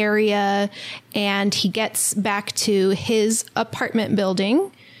looking area, and he gets back to his apartment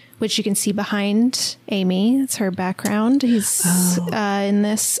building, which you can see behind Amy. It's her background. He's in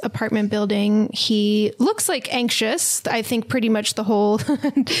this apartment building. He looks like anxious, I think, pretty much the whole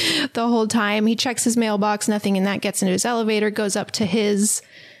time. He checks his mailbox, nothing in that, gets into his elevator, goes up to his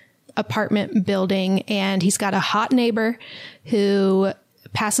apartment building, and he's got a hot neighbor who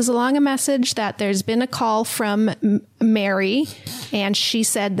passes along a message that there's been a call from Mary, and she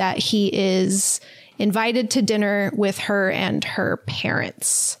said that he is invited to dinner with her and her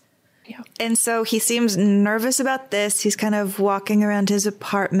parents. Yeah. And so he seems nervous about this. He's kind of walking around his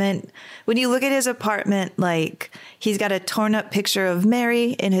apartment. When you look at his apartment, like he's got a torn up picture of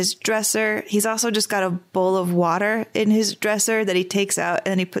Mary in his dresser. He's also just got a bowl of water in his dresser that he takes out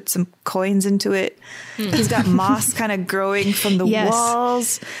and then he puts some coins into it. He's got moss kind of growing from the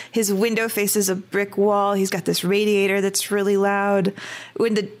walls. His window faces a brick wall. He's got this radiator that's really loud.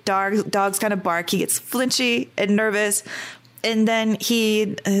 When the dogs kind of bark, he gets flinchy and nervous. And then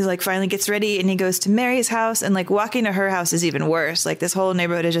he like finally gets ready and he goes to Mary's house, and like walking to her house is even worse. Like this whole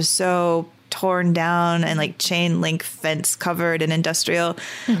neighborhood is just so torn down and like chain link fence covered and industrial.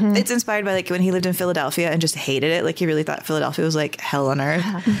 It's inspired by like when he lived in Philadelphia and just hated it. Like he really thought Philadelphia was like hell on earth.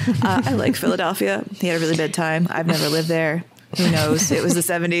 I like Philadelphia. He had a really bad time. I've never lived there. Who knows? It was the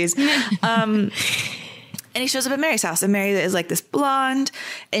 70s. And he shows up at Mary's house, and Mary is like this blonde,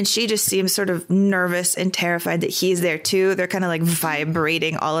 and she just seems sort of nervous and terrified that he's there too. They're kind of like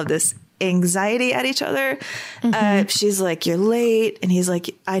vibrating all of this anxiety at each other. She's like, you're late. And he's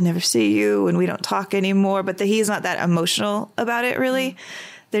like, I never see you, and we don't talk anymore. But he's not that emotional about it, really.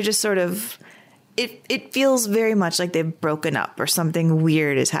 They're just sort of, it feels very much like they've broken up or something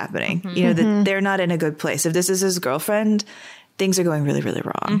weird is happening. You know, that they're not in a good place. If this is his girlfriend, things are going really, really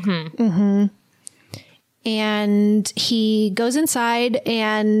wrong. And he goes inside,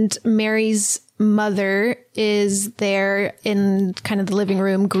 and Mary's mother is there in kind of the living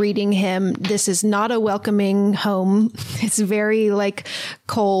room greeting him. This is not a welcoming home. It's very like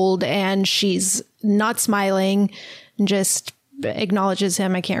cold, and she's not smiling, just acknowledges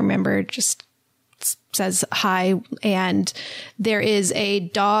him. I can't remember, just says hi. And there is a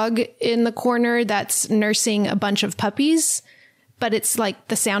dog in the corner that's nursing a bunch of puppies. But it's like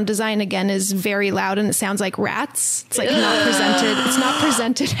the sound design again is very loud, and it sounds like rats. It's like not presented. It's not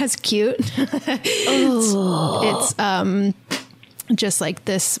presented as cute. It's just like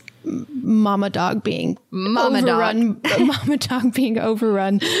this mama dog being overrun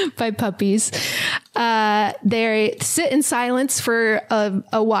by puppies. They sit in silence for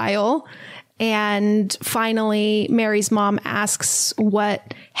a while. And finally, Mary's mom asks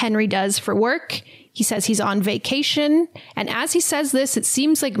what Henry does for work. He says he's on vacation. And as he says this, it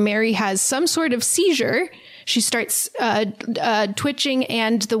seems like Mary has some sort of seizure. She starts twitching,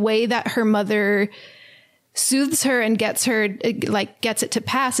 and the way that her mother soothes her and gets it to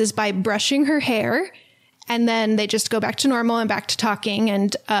pass is by brushing her hair. And then they just go back to normal and back to talking.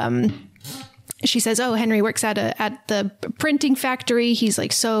 And she says, oh, Henry works at the printing factory. He's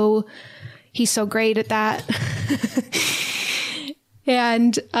so great at that.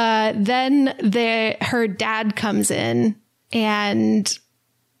 And then her dad comes in, and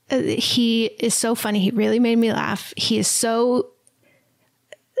he is so funny. He really made me laugh. He is so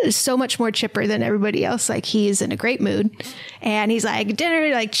much more chipper than everybody else. Like, he's in a great mood, and he's like,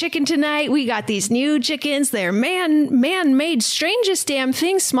 dinner, like chicken tonight. We got these new chickens. They're man-made, strangest damn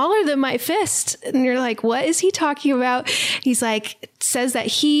thing, smaller than my fist. And you're like, what is he talking about? He's like, says that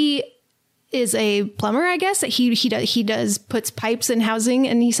he is a plumber, I guess, that he puts pipes in housing.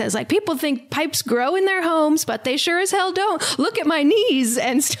 And he says, like, people think pipes grow in their homes, but they sure as hell don't. Look at my knees,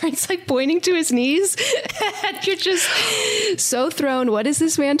 and starts like pointing to his knees. And you're just so thrown. What is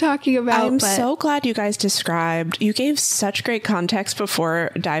this man talking about? I'm so glad you guys you gave such great context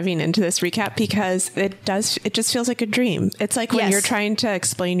before diving into this recap, because it just feels like a dream. It's like when you're trying to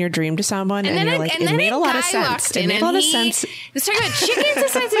explain your dream to someone, and you're like, it made a lot of sense. It made a lot of sense. He's talking about chickens the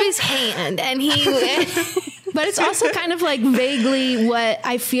size of his hand. And but it's also kind of like vaguely what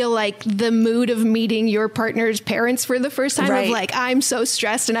I feel like the mood of meeting your partner's parents for the first time, of like, I'm so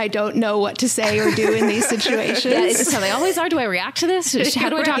stressed and I don't know what to say or do in these situations. Yeah, is this how they always are? Do I react to this? How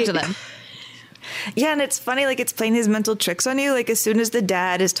do I talk to them? Yeah, and it's funny, like, it's playing these mental tricks on you. Like, as soon as the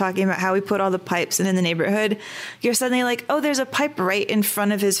dad is talking about how we put all the pipes in the neighborhood, you're suddenly like, oh, there's a pipe right in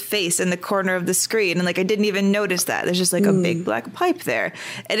front of his face in the corner of the screen. And like, I didn't even notice that. There's just like a big black pipe there.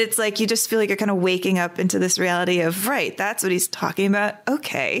 And it's like, you just feel like you're kind of waking up into this reality of, right, that's what he's talking about.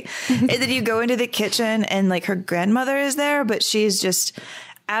 Okay. And then you go into the kitchen, and like, her grandmother is there, but she's just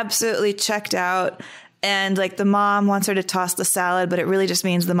absolutely checked out. And like, the mom wants her to toss the salad, but it really just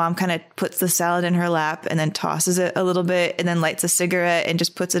means the mom kind of puts the salad in her lap and then tosses it a little bit, and then lights a cigarette and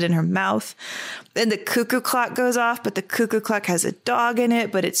just puts it in her mouth. Then the cuckoo clock goes off, but the cuckoo clock has a dog in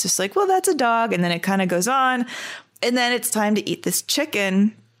it, but it's just like, well, that's a dog. And then it kind of goes on. And then it's time to eat this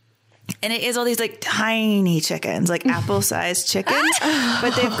chicken. And it is all these like tiny chickens, like apple-sized chickens,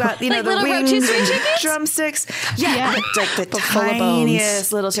 but they've got, like, the wings and drumsticks. Yeah. Like the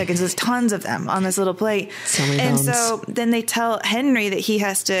tiniest little chickens. There's tons of them on this little plate. So then they tell Henry that he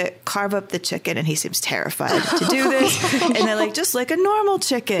has to carve up the chicken, and he seems terrified to do this. And they're like, just like a normal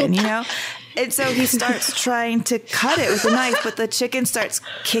chicken, you know? And so he starts trying to cut it with a knife, but the chicken starts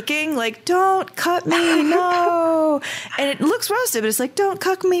kicking, like, don't cut me, no. And it looks roasted, but it's like, don't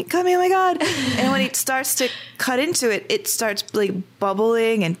cut me, oh my God. And when he starts to cut into it, it starts like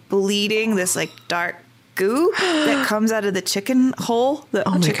bubbling and bleeding this like dark goo that comes out of the chicken hole, the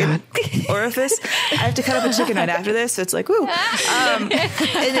chicken orifice. I have to cut up a chicken right after this, so it's like, woo.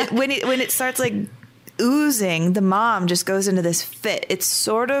 And when it starts like oozing, the mom just goes into this fit. It's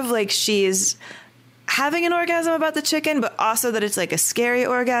sort of like she's having an orgasm about the chicken, but also that it's like a scary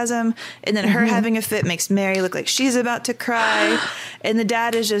orgasm. And then her having a fit makes Mary look like she's about to cry. And the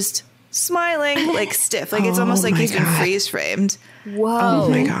dad is just smiling, like stiff. Like, it's almost like he's been freeze framed. Whoa. Oh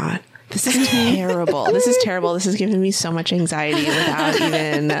my God. This is terrible. This is terrible. This is giving me so much anxiety without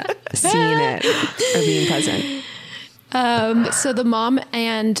even seeing it or being present. So the mom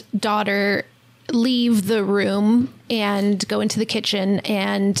and daughter leave the room and go into the kitchen.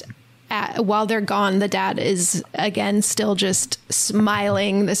 And while they're gone, the dad is, again, still just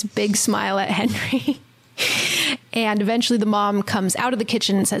smiling, this big smile at Henry. And eventually the mom comes out of the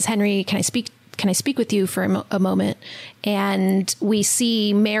kitchen and says, Henry, can I speak with you for a moment? And we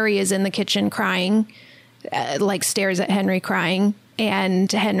see Mary is in the kitchen crying, like stares at Henry crying.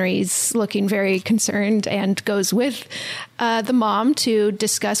 And Henry's looking very concerned and goes with the mom to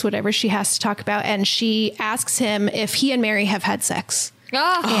discuss whatever she has to talk about. And she asks him if he and Mary have had sex.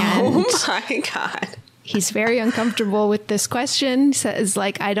 Oh my God. He's very uncomfortable with this question. Says,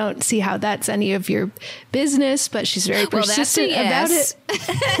 like, I don't see how that's any of your business, but she's very persistent about it.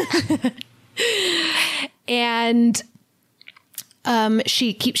 And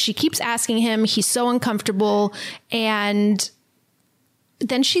she keeps asking him. He's so uncomfortable, and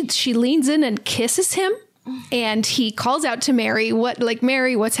then she leans in and kisses him, and he calls out to Mary,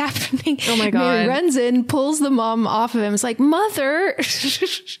 Mary, what's happening? Oh my God. Mary runs in, pulls the mom off of him. It's like, Mother.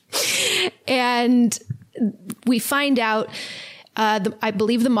 And we find out, I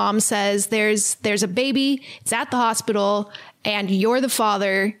believe the mom says there's a baby. It's at the hospital and you're the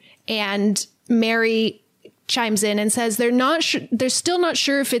father. And Mary chimes in and says they're still not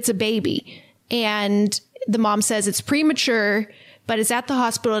sure if it's a baby. And the mom says it's premature, but it's at the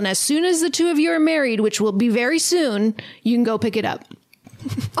hospital. And as soon as the two of you are married, which will be very soon, you can go pick it up.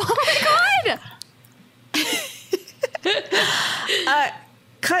 Oh my God.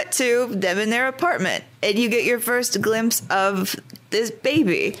 Cut to them in their apartment, and you get your first glimpse of this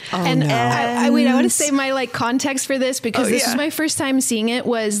baby. I want to say my context for this, because this is my first time seeing it.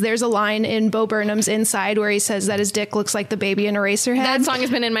 Was there's a line in Bo Burnham's Inside where he says that his dick looks like the baby in Eraserhead. That song has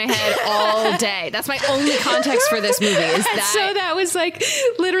been in my head all day. That's my only context for this movie. Is that so? That was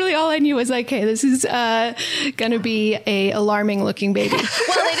literally all I knew was hey, this is gonna be a alarming looking baby.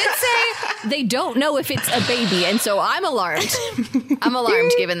 Well, they did say they don't know if it's a baby, and so I'm alarmed. I'm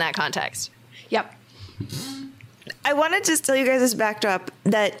alarmed given that context. Yep. I want to just tell you guys this backdrop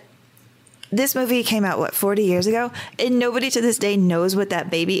that this movie came out, 40 years ago? And nobody to this day knows what that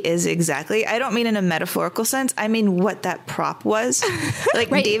baby is exactly. I don't mean in a metaphorical sense. I mean what that prop was.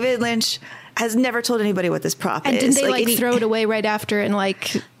 Right. David Lynch has never told anybody what this prop is. And didn't they throw it away right after and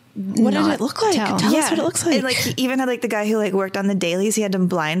what did it look like? Tell us what it looks like. And he even had the guy who worked on the dailies. He had them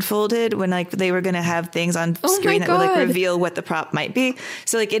blindfolded when they were going to have things on screen that would reveal what the prop might be.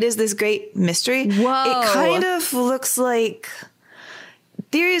 So it is this great mystery. Whoa. It kind of looks like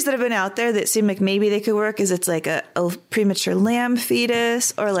theories that have been out there that seem like maybe they could work. Is it's a premature lamb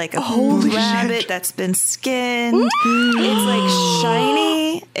fetus or a rabbit that's been skinned. It's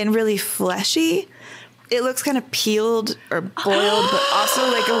shiny and really fleshy. It looks kind of peeled or boiled, but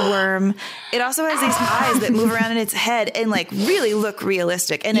also like a worm. It also has these eyes that move around in its head and really look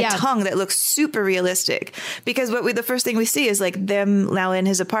realistic, and a tongue that looks super realistic. Because the first thing we see is them now in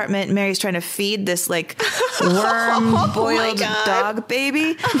his apartment. Mary's trying to feed this worm boiled dog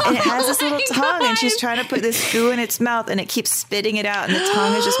baby, and it has this little tongue, and she's trying to put this goo in its mouth, and it keeps spitting it out, and the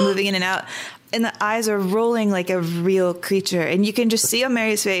tongue is just moving in and out. And the eyes are rolling like a real creature. And you can just see on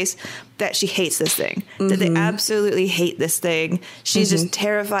Mary's face that she hates this thing, that they absolutely hate this thing. She's just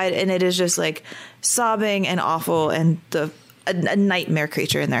terrified, and it is just sobbing and awful and a nightmare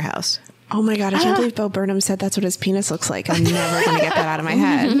creature in their house. Oh my God, I can't believe Bo Burnham said that's what his penis looks like. I'm never going to get that out of my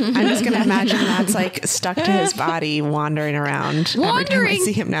head. I'm just going to imagine that's stuck to his body, wandering around every time I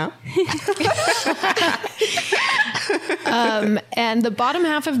see him now. And the bottom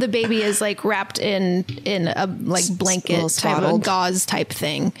half of the baby is wrapped in a blanket type of gauze type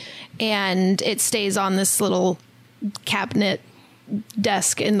thing, and it stays on this little cabinet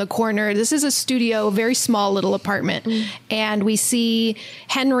desk in the corner. This is a studio, a very small little apartment. And we see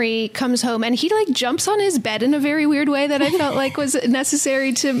Henry comes home, and he jumps on his bed in a very weird way that I felt was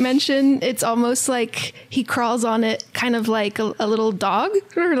necessary to mention. It's almost like he crawls on it kind of like a little dog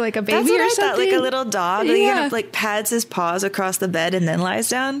or like a baby. That's what or I something. thought, like a little dog. Yeah. He kind of pads his paws across the bed and then lies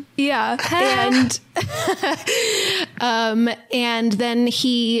down. Yeah. And then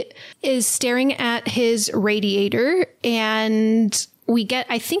he is staring at his radiator, and we get,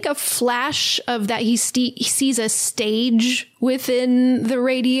 I think, a flash of that he sees a stage within the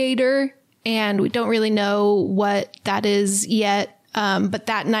radiator, and we don't really know what that is yet. But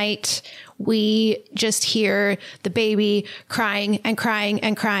that night we just hear the baby crying and crying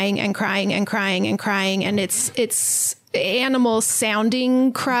and crying and crying and crying and crying. And it's animal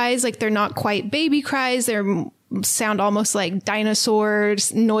sounding cries. They're not quite baby cries. They're sound almost like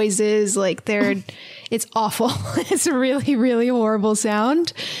dinosaurs noises. Like it's awful. It's a really, really horrible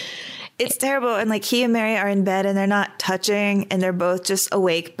sound. It's terrible. And like he and Mary are in bed and they're not touching and they're both just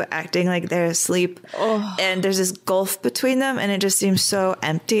awake but acting like they're asleep. Oh. And there's this gulf between them and it just seems so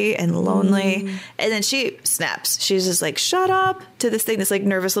empty and lonely. And then she snaps. She's just like, shut up, to this thing, this like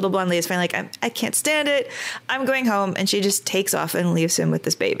nervous little blonde lady's friend, like, I can't stand it. I'm going home. And she just takes off and leaves him with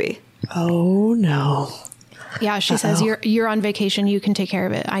this baby. Oh no. Yeah, she says, you're on vacation. You can take care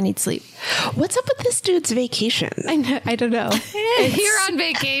of it. I need sleep. What's up with this dude's vacation? I don't know. You're on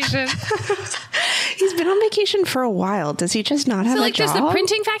vacation. He's been on vacation for a while. Does he just not have a job? Does the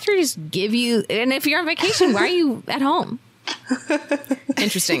printing factory just give you... And if you're on vacation, why are you at home?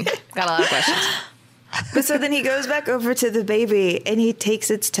 Interesting. Got a lot of questions. But so then he goes back over to the baby and he takes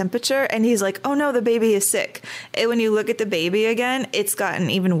its temperature and he's like, oh no, the baby is sick. And when you look at the baby again, it's gotten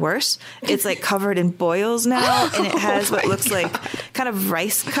even worse. It's like covered in boils now and it has what looks like kind of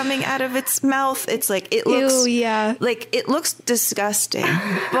rice coming out of its mouth. It's like, it looks like it looks disgusting,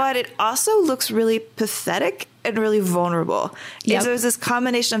 but it also looks really pathetic and really vulnerable. Yep. And so it's this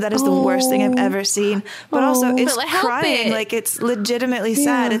combination of that is the worst thing I've ever seen, but also it's crying like it's legitimately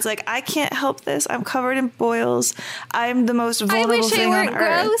sad. It's like, I can't help this. I'm covered in boils. I'm the most vulnerable thing on earth. I wish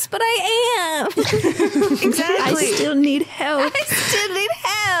I weren't gross, but I am. Exactly. I still need help.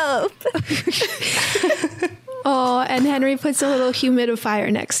 Oh, and Henry puts a little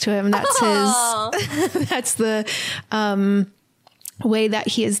humidifier next to him. That's his. That's the way that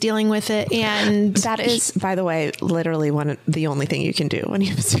he is dealing with it. And that is, by the way, literally the only thing you can do when you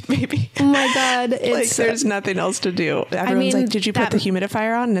have a sick baby. Oh my God. It's like there's nothing else to do. Everyone's like, did you put the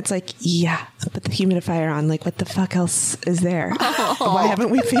humidifier on? And it's like, yeah, I put the humidifier on. Like, what the fuck else is there? Why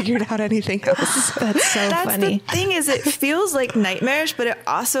haven't we figured out anything else? That's so funny. The thing is, it feels like nightmarish, but it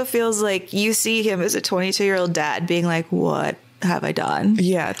also feels like you see him as a 22-year-old dad being like, what have I done?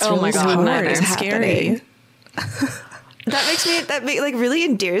 Yeah, it's really hard and scary. That really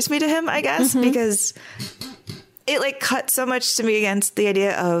endears me to him, I guess, because it like cuts so much to me against the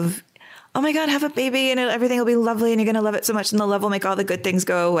idea of, oh my God, have a baby and everything will be lovely and you're going to love it so much and the love will make all the good things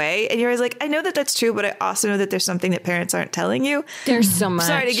go away. And you're always like, I know that that's true, but I also know that there's something that parents aren't telling you. There's so much.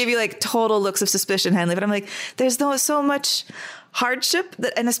 Sorry to give you like total looks of suspicion, Henley, but I'm like, there's so much hardship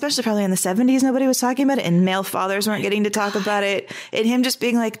that, and especially probably in the 70s, nobody was talking about it and male fathers weren't getting to talk about it, and him just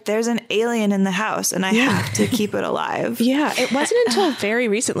being like, there's an alien in the house and I have to keep it alive. Yeah. It wasn't until very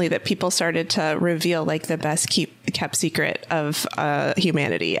recently that people started to reveal like the best kept secret of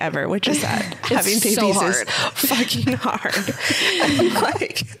humanity ever, which is that having babies is fucking hard.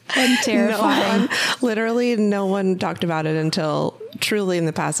 And terrifying. Literally no one talked about it until truly in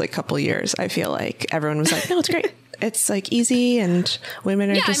the past like couple years. I feel like everyone was like, no, it's great. It's like easy and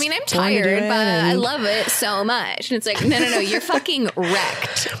women are just I'm tired, but I love it so much. And it's like, no, you're fucking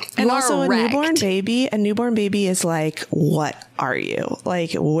wrecked. And also a newborn baby is like, what are you?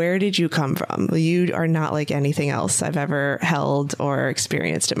 Like, where did you come from? You are not like anything else I've ever held or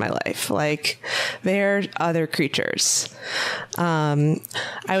experienced in my life. Like, they're other creatures. I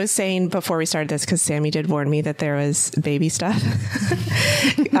was saying before we started this, because Sammy did warn me that there was baby stuff.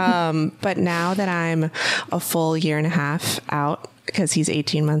 But now that I'm a full year and a half out, because he's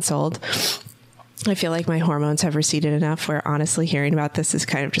 18 months old, I feel like my hormones have receded enough where honestly hearing about this is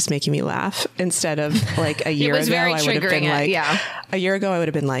kind of just making me laugh. Instead of like a year ago, I would have been like, a year ago, I would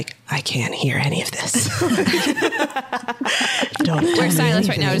have been like, I can't hear any of this. We're silence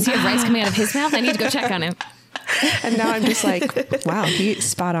right now. Does he have rice coming out of his mouth? I need to go check on him. And now I'm just like, wow, he's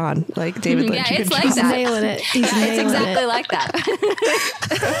spot on. Like David Lynch. Yeah, it's like that. Nailing it. It's exactly like that.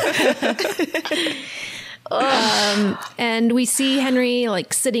 And we see Henry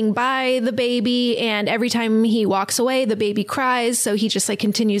like sitting by the baby, and every time he walks away, the baby cries. So he just like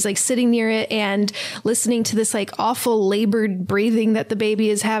continues like sitting near it and listening to this like awful labored breathing that the baby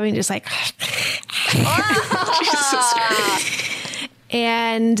is having, just like, Jesus Christ.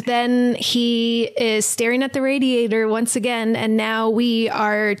 And then he is staring at the radiator once again. And now we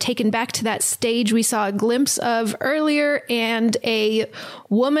are taken back to that stage we saw a glimpse of earlier. And a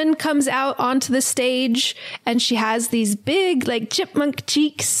woman comes out onto the stage and she has these big like chipmunk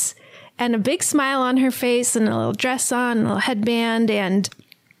cheeks and a big smile on her face and a little dress on, a little headband and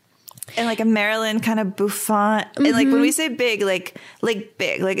like a Marilyn kind of bouffant. And like when we say big, like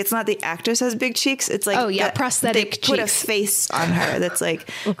big, like it's not the actress has big cheeks. It's like prosthetic cheeks. Put a face on her that's like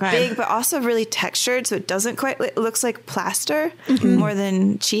big, but also really textured. So it doesn't quite, it looks like plaster more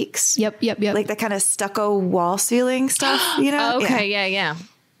than cheeks. Yep. Like that kind of stucco wall ceiling stuff, you know? Okay. Yeah.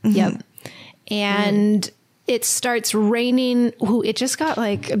 Yep. And it starts raining. Ooh, it just got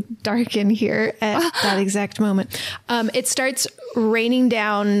like dark in here at that exact moment. It starts raining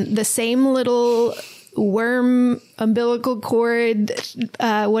down the same little worm umbilical cord.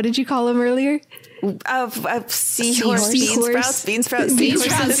 What did you call them earlier? Seahorse, bean sprouts.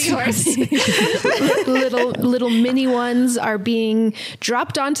 little mini ones are being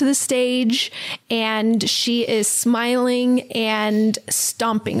dropped onto the stage, and she is smiling and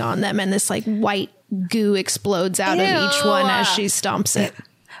stomping on them, and this like white goo explodes out of each one as she stomps it.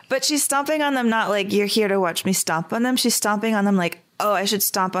 But she's stomping on them not like you're here to watch me stomp on them. She's stomping on them like, oh, I should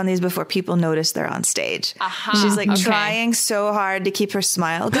stomp on these before people notice they're on stage. She's like trying so hard to keep her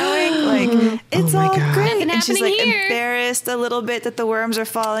smile going. Like, it's all great. And she's like embarrassed a little bit that the worms are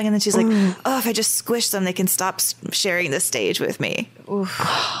falling. And then she's like, oh, if I just squish them, they can stop sharing the stage with me.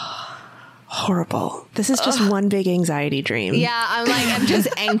 Horrible. This is just one big anxiety dream. Yeah, I'm just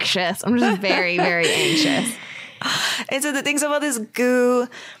anxious. I'm just very, very anxious. And so the things about this goo,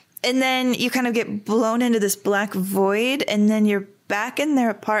 and then you kind of get blown into this black void, and then you're back in their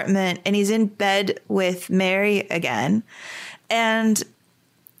apartment, and he's in bed with Mary again. And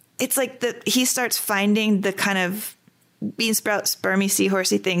it's like he starts finding the kind of bean sprout, spermy,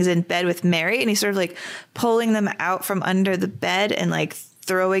 seahorsey things in bed with Mary, and he's sort of like pulling them out from under the bed and like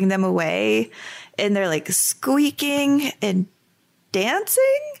throwing them away, and they're like squeaking and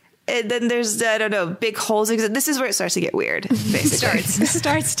dancing. And then there's, I don't know, big holes. This is where it starts to get weird, basically. It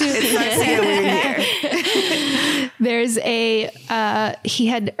starts to get weird here. There's he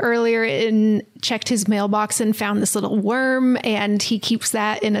had earlier checked his mailbox and found this little worm, and he keeps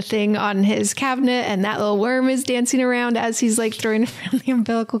that in a thing on his cabinet, and that little worm is dancing around as he's like throwing around the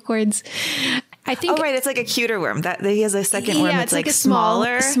umbilical cords. I think. Oh, right. It's like a cuter worm. That he has a second worm. It's like a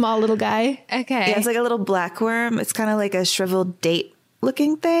smaller. Small little guy. Okay. Yeah, it's like a little black worm. It's kind of like a shriveled date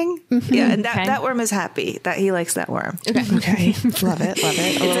looking thing. Mm-hmm. Yeah, and that worm is happy that he likes that worm. Okay. Love it.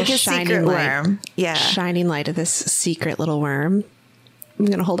 A little like shining light. Worm. Yeah. Shining light of this secret little worm. I'm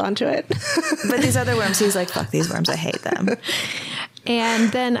going to hold on to it. But these other worms, he's like, fuck these worms. I hate them.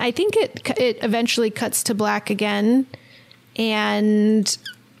 And then I think it eventually cuts to black again. And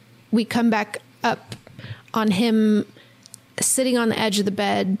we come back up on him sitting on the edge of the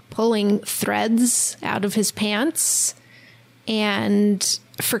bed, pulling threads out of his pants. And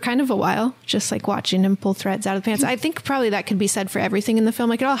for kind of a while, just like watching him pull threads out of the pants. I think probably that could be said for everything in the film.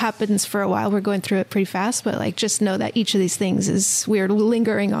 Like, it all happens for a while. We're going through it pretty fast, but like, just know that each of these things is weird,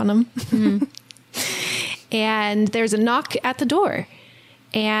 lingering on him. Mm-hmm. And there's a knock at the door,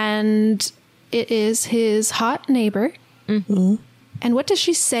 and it is his hot neighbor. Mm-hmm. And what does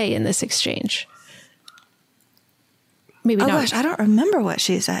she say in this exchange? Maybe not. Oh gosh, I don't remember what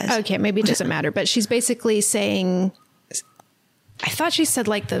she says. Okay, maybe it doesn't matter. But she's basically saying, I thought she said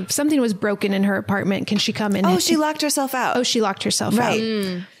like something was broken in her apartment. Can she come in? Oh, she locked herself out. Oh, she locked herself out.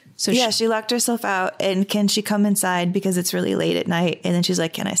 So yeah, she locked herself out. And can she come inside because it's really late at night? And then she's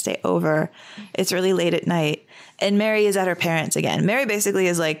like, can I stay over? It's really late at night. And Mary is at her parents again. Mary basically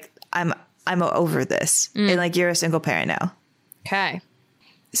is like, I'm over this. And like, you're a single parent now. Okay.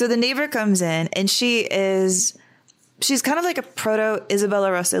 So the neighbor comes in, and she's kind of like a proto Isabella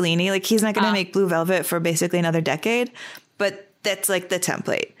Rossellini. Like, he's not going to make Blue Velvet for basically another decade, but that's like the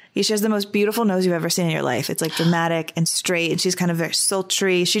template. She has the most beautiful nose you've ever seen in your life. It's like dramatic and straight, and she's kind of very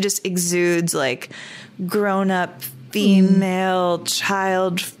sultry. She just exudes like grown-up female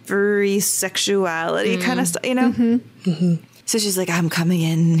child free sexuality kind of stuff, you know? Mm-hmm. Mm-hmm. So she's like, I'm coming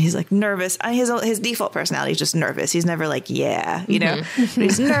in. He's like nervous. His default personality is just nervous. He's never like, yeah, you know, but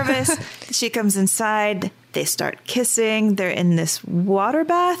he's nervous. She comes inside. They start kissing. They're in this water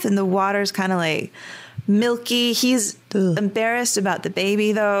bath, and the water's kind of like milky. He's embarrassed about the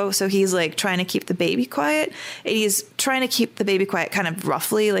baby though. So he's like trying to keep the baby quiet. And he's trying to keep the baby quiet kind of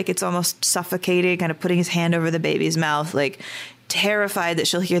roughly, like it's almost suffocating, kind of putting his hand over the baby's mouth, like terrified that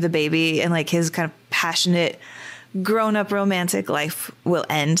she'll hear the baby, and like his kind of passionate grown-up romantic life will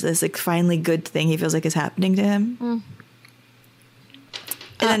end. This like finally good thing he feels like is happening to him.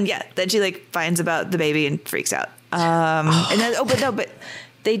 And then she like finds about the baby and freaks out. And then but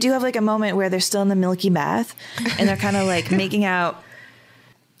they do have like a moment where they're still in the milky bath, and they're kind of like making out,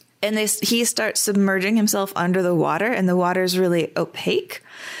 and he starts submerging himself under the water, and the water is really opaque.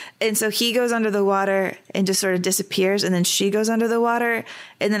 And so he goes under the water and just sort of disappears. And then she goes under the water,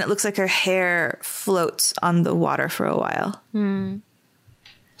 and then it looks like her hair floats on the water for a while.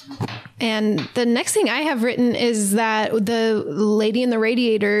 And the next thing I have written is that the lady in the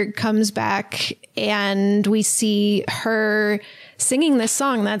radiator comes back, and we see her singing this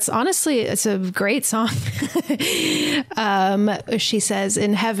song. That's honestly, it's a great song. She says,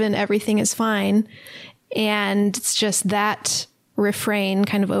 in heaven, everything is fine. And it's just that refrain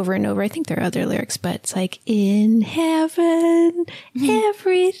kind of over and over. I think there are other lyrics, but it's like, in heaven,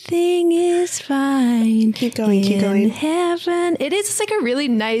 everything is fine. Keep going, keep going. In heaven. It is like a really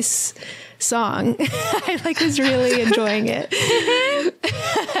nice song. I was really enjoying it.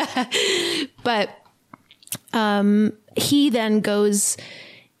 But he then goes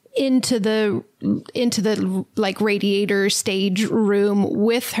into the radiator stage room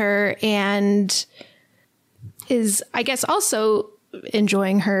with her and is, I guess, also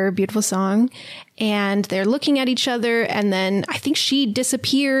enjoying her beautiful song. And they're looking at each other, and then I think she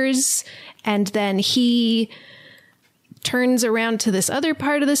disappears, and then he turns around to this other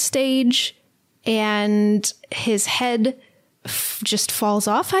part of the stage, and his head just falls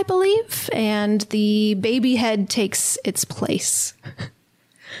off, I believe, and the baby head takes its place.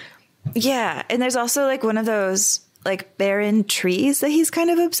 Yeah, and there's also one of those barren trees that he's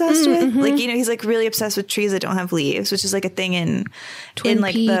kind of obsessed with. He's really obsessed with trees that don't have leaves, which is a thing in Twin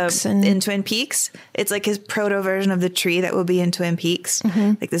Peaks. It's his proto version of the tree that will be in Twin Peaks.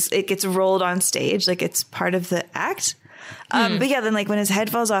 It gets rolled on stage, it's part of the act. But yeah, then when his head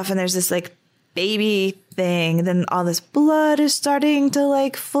falls off and there's this baby thing, then all this blood is starting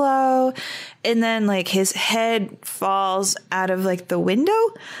to flow, and then his head falls out of the window.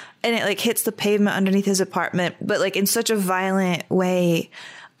 And it hits the pavement underneath his apartment, but in such a violent way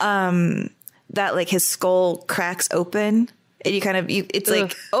that his skull cracks open, and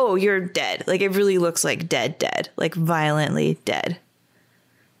it's oh, you're dead. It really looks dead, violently dead.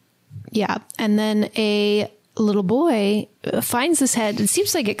 Yeah, and then a little boy finds this head and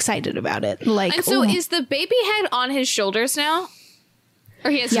seems excited about it. And so is the baby head on his shoulders now, or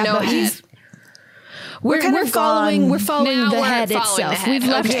he has no head? We're following the head itself. We've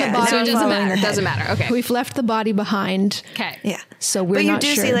left the body. So it doesn't matter. Okay. We've left the body behind. Okay. Yeah. So we're not sure.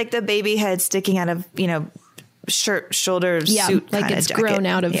 But you do see the baby head sticking out of, shirt, shoulders, suit it's jacket. Grown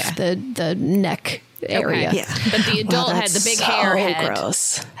out of the neck area. Okay. Yeah. But the adult head, the big hair head,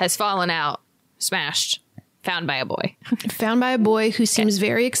 gross. has fallen out, smashed, found by a boy. Found by a boy who seems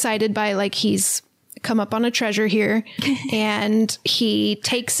very excited by he's come up on a treasure here, and he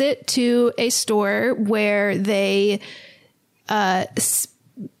takes it to a store where they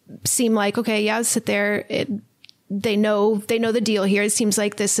seem okay, yeah, sit there. They know the deal here. It seems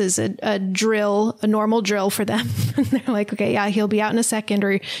like this is a drill, a normal drill for them. And they're okay, yeah, he'll be out in a second,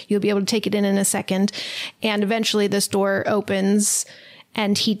 or you'll be able to take it in a second. And eventually this door opens,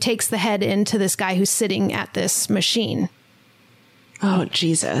 and he takes the head into this guy who's sitting at this machine. Oh,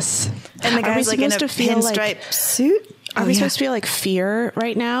 Jesus. And the guy's in a pinstripe suit? Are we supposed to feel fear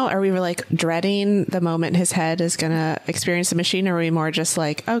right now? Are we dreading the moment his head is going to experience the machine? Or are we more just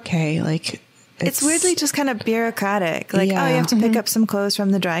okay, it's weirdly just kind of bureaucratic. Oh, you have to pick up some clothes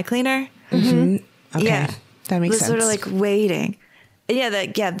from the dry cleaner? Okay. Yeah. That makes sense. Sort of waiting.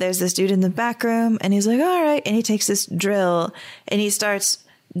 And there's this dude in the back room, and he's all right. And he takes this drill, and he starts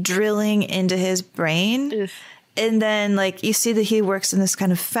drilling into his brain. Ugh. And then, you see that he works in this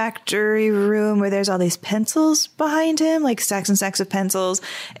kind of factory room where there's all these pencils behind him, stacks and stacks of pencils.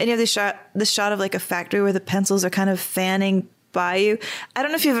 And you have this shot of a factory where the pencils are kind of fanning by you. I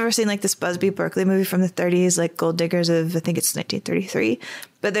don't know if you've ever seen this Busby Berkeley movie from the 30s, Gold Diggers of, I think it's 1933.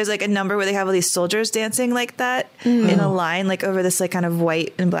 But there's a number where they have all these soldiers dancing like that in a line, over this kind of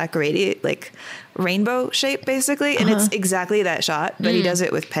white and black rainbow shape, basically. And it's exactly that shot, but he does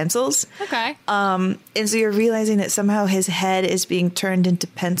it with pencils. Okay. And so you're realizing that somehow his head is being turned into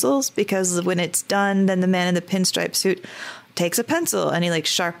pencils, because when it's done, then the man in the pinstripe suit takes a pencil and he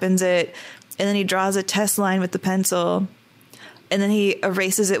sharpens it, and then he draws a test line with the pencil, and then he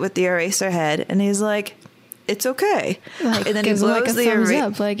erases it with the eraser head, and he's it's okay. And then he blows the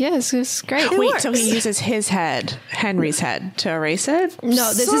eraser. Yes, it's great. Wait, so he uses his head, Henry's head, to erase it?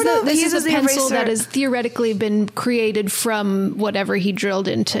 No, this is a pencil that has theoretically been created from whatever he drilled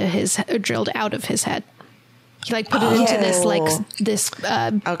out of his head. He put it into this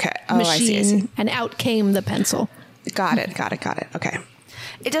machine, I see. And out came the pencil. Got it. Okay.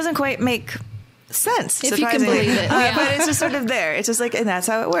 It doesn't quite make sense, if you can believe it. But it's just sort of there. It's just and that's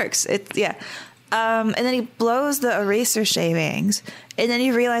how it works. And then he blows the eraser shavings, and then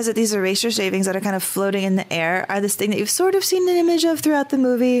you realize that these eraser shavings that are kind of floating in the air are this thing that you've sort of seen an image of throughout the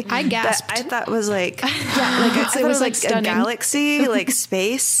movie. I gasped. I thought was it was a galaxy,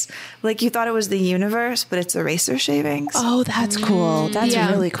 space. You thought it was the universe, but it's eraser shavings. Oh, that's cool. That's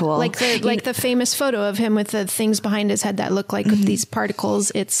really cool. The famous photo of him with the things behind his head that look like these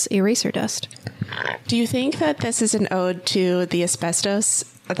particles. It's eraser dust. Do you think that this is an ode to the asbestos?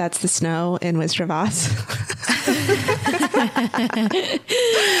 That's the snow in Wizard of Oz.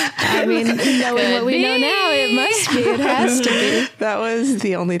 I mean, knowing what we know now, it must be. It has to be. That was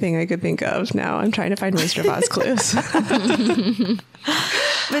the only thing I could think of. Now I'm trying to find Wizard of Oz clues.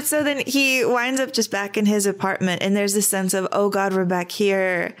 But so then he winds up just back in his apartment, and there's this sense of, oh God, we're back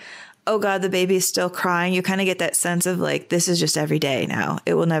here. Oh God, the baby's still crying. You kind of get that sense of like, this is just every day now.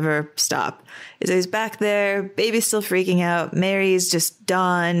 It will never stop. So he's back there, baby's still freaking out. Mary's just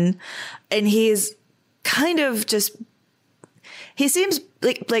done. And he's kind of just, he seems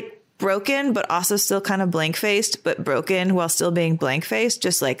like broken, but also still kind of blank faced, but broken while still being blank faced.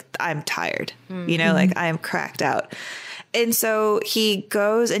 Just like, I'm tired, you know, like I am cracked out. And so he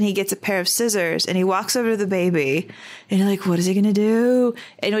goes and he gets a pair of scissors and he walks over to the baby and you're like, what is he going to do?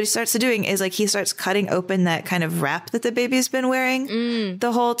 And what he starts doing is like, he starts cutting open that kind of wrap that the baby's been wearing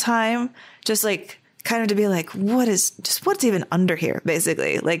the whole time. Just like kind of to be like, what's even under here?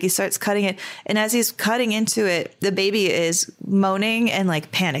 Basically, like he starts cutting it. And as he's cutting into it, the baby is moaning and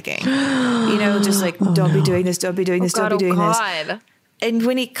like panicking, you know, just like, don't be doing this. Don't be doing this. Don't be doing this. And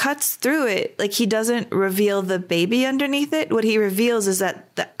when he cuts through it, like he doesn't reveal the baby underneath it. What he reveals is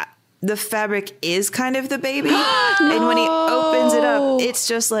that the fabric is kind of the baby. And when he opens it up, it's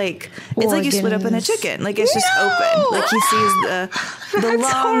just like, it's like you split open a chicken. Like it's just open. Like he sees the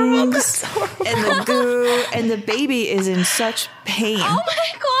lungs and the goo, and the baby is in such pain. Oh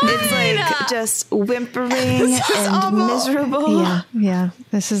my God. It's like just whimpering and miserable. Yeah.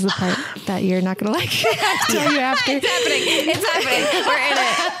 This is the part that you're not going to like. Tell you after. It's happening. We're in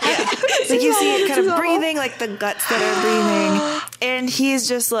it. Like you see it kind of breathing, like the guts that are breathing. And he's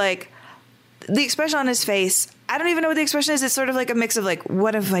just like, the expression on his face, I don't even know what the expression is. It's sort of like a mix of like,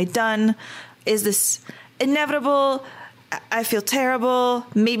 what have I done? Is this inevitable? I feel terrible.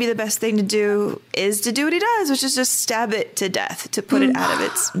 Maybe the best thing to do is to do what he does, which is just stab it to death, to put it out of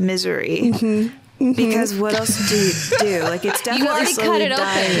its misery. Because what else do you do? Like it's definitely slowly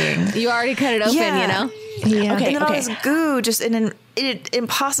dying. You already cut it open, you know? Yeah. Okay, and then all this goo, just an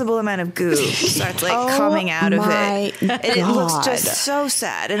impossible amount of goo starts like coming out of it. And it looks just so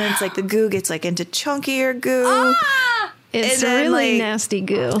sad. And then it's like the goo gets like into chunkier goo. It's really nasty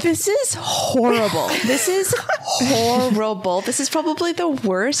goo. This is horrible. This is horrible. This is probably the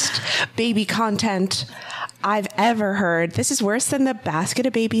worst baby content I've ever heard. This is worse than the basket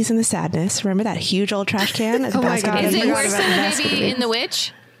of babies in the sadness. Remember that huge old trash can? Oh my God. Is it worse than the baby in The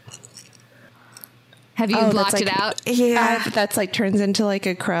Witch? Have you blocked it out? Yeah. That's like turns into like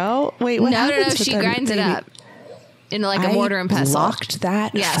a crow. Wait, what happens? No. She grinds it up into like a mortar and pestle. Blocked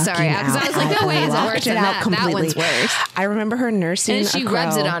that. Yeah, sorry. Because I was like, no way is it worse than that. That one's worse. I remember her nursing and she a crow.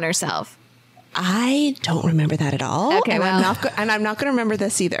 rubs it on herself. I don't remember that at all. Okay, and I'm not going to remember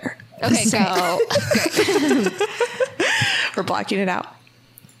this either. Okay, so we're blocking it out.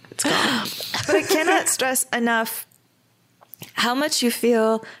 It's gone. But I cannot stress enough how much you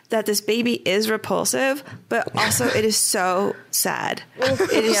feel that this baby is repulsive, but also it is so sad.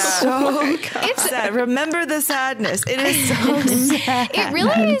 It is so sad. Remember the sadness. It is so sad. It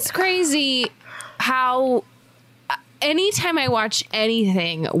really is crazy how anytime I watch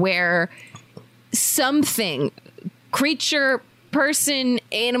anything where something, creature, person,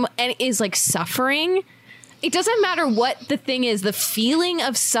 animal, and is like suffering, it doesn't matter what the thing is. The feeling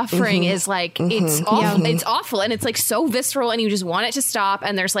of suffering is like, it's awful. It's awful. And it's like so visceral and you just want it to stop.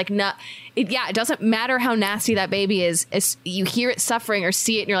 And there's like, it doesn't matter how nasty that baby is. You hear it suffering or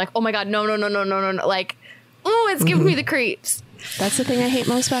see it and you're like, oh my God, no. Like, oh, it's giving me the creeps. That's the thing I hate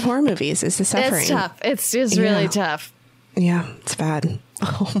most about horror movies is the suffering. It's tough. It's just really tough. Yeah, it's bad.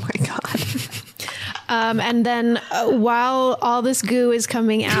 Oh my God. And then while all this goo is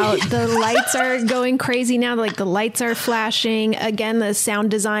coming out, the lights are going crazy now. Like the lights are flashing. Again, the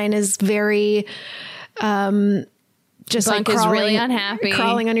sound design is very just Bunk like is really unhappy.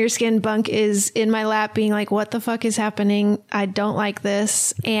 Crawling under your skin. Bunk is in my lap being like, what the fuck is happening? I don't like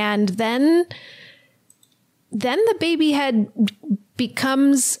this. And then the baby head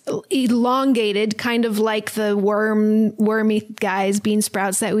becomes elongated, kind of like the wormy guys, bean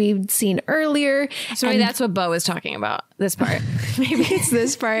sprouts that we've seen earlier. Sorry, that's what Bo was talking about. This part. Maybe it's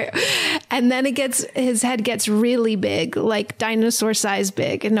this part. And then his head gets really big, like dinosaur size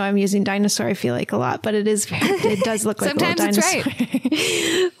big. And no, I'm using dinosaur, I feel like a lot, but it does look like a little dinosaur.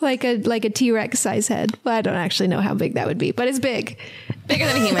 Right. like a T-Rex size head. Well, I don't actually know how big that would be, but it's big. Bigger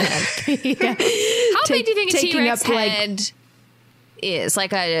than a human head. Yeah. How big do you think a T-Rex head is?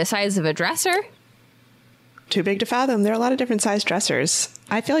 Like a size of a dresser? Too big to fathom. There are a lot of different size dressers.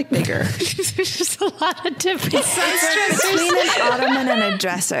 I feel like bigger. There's just a lot of different size dressers. Between an ottoman and a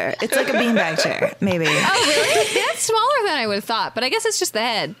dresser. It's like a beanbag chair, maybe. Oh, really? That's smaller than I would have thought, but I guess it's just the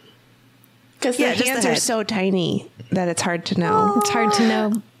head. Because the hands are so tiny that it's hard to know. It's hard to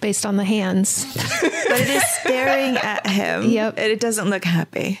know based on the hands. But it is staring at him. Yep. And it doesn't look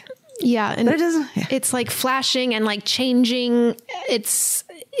happy. Yeah. And but it doesn't. Yeah. It's like flashing and like changing. It's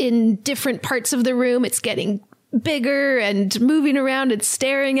in different parts of the room. It's getting bigger and moving around and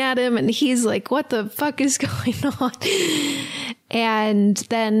staring at him. And he's like, what the fuck is going on? And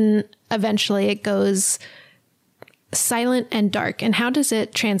then eventually it goes silent and dark. And how does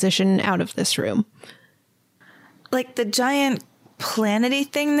it transition out of this room? Like the giant planety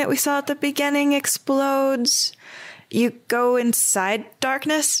thing that we saw at the beginning explodes. You go inside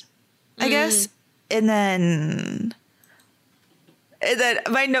darkness, I guess. And then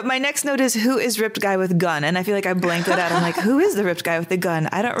my next note is, who is ripped guy with gun? And I feel like I blanked it out. I'm like, who is the ripped guy with the gun?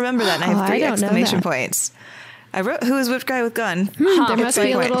 I don't remember that. And I have 3 exclamation points. I wrote, who is whipped guy with gun? There must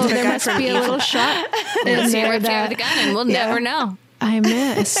be a little shot in there ripped guy with a gun, and we'll never know. I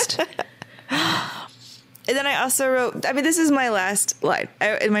missed. And then I also wrote, I mean, this is my last line.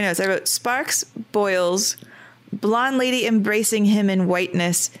 In my notes, I wrote, sparks, boils, blonde lady embracing him in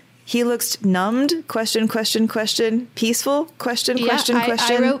whiteness. He looks numbed, question, question, question, peaceful, question, question.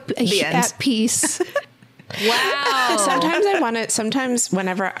 I wrote the end. At peace. Wow. Sometimes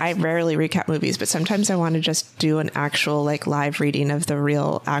whenever I rarely recap movies, but sometimes I want to just do an actual like live reading of the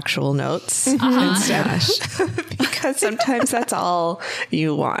real actual notes instead. Because sometimes that's all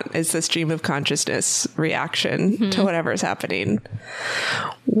you want is the stream of consciousness reaction to whatever's happening.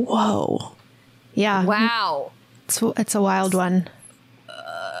 Whoa. Yeah. Wow. It's a wild one.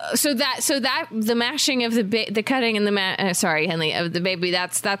 So that the mashing of the cutting and the sorry, Henley, of the baby,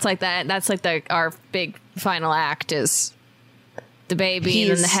 that's like that. That's like our big final act is the baby,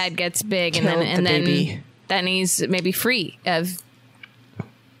 and then the head gets big, and then he's maybe free of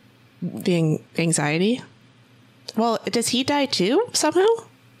the anxiety. Well, does he die too somehow?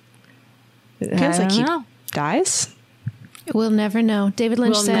 It feels like he dies. We'll never know. David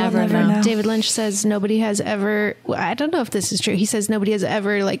Lynch We'll said, never know. David Lynch says nobody has ever, I don't know if this is true. He says nobody has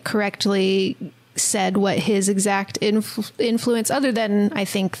ever like correctly said what his exact influence, other than I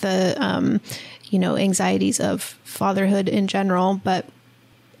think the, anxieties of fatherhood in general, but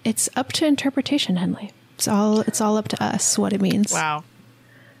it's up to interpretation, Henley. It's all up to us what it means. Wow.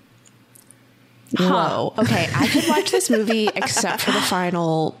 Whoa. Okay. I could watch this movie except for the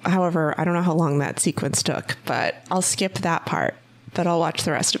final, however, I don't know how long that sequence took, but I'll skip that part, but I'll watch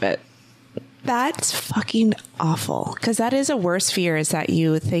the rest of it. That's fucking awful. Because that is a worse fear, is that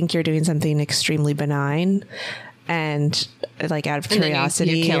you think you're doing something extremely benign and like out of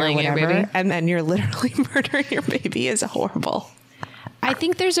curiosity you're killing or whatever. your baby. And then you're literally murdering your baby is horrible. I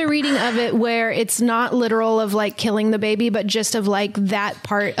think there's a reading of it where it's not literal of like killing the baby, but just of like that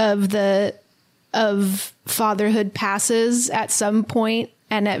part of fatherhood passes at some point,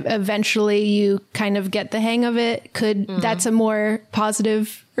 and eventually you kind of get the hang of it. That's a more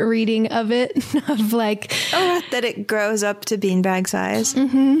positive reading of it, of like that it grows up to beanbag size,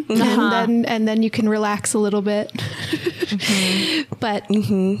 and then you can relax a little bit. But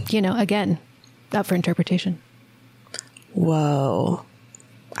again, up for interpretation. Whoa.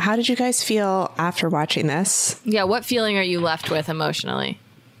 How did you guys feel after watching this? Yeah, what feeling are you left with emotionally?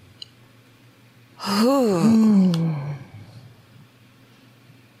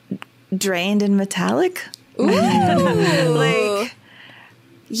 Drained and metallic. Ooh. Like,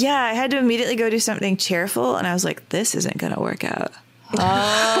 yeah, I had to immediately go do something cheerful, and I was like, this isn't gonna work out.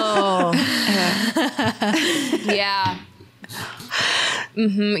 Oh. Yeah.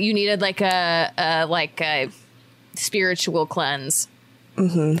 You needed like a spiritual cleanse.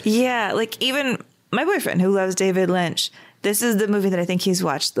 Yeah, like even my boyfriend who loves David Lynch, this is the movie that I think he's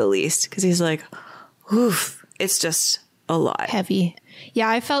watched the least, because he's like, oof, it's just a lot. Heavy. Yeah,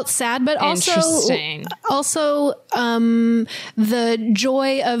 I felt sad, but also the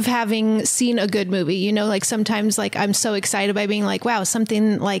joy of having seen a good movie. Like sometimes like I'm so excited by being like, wow,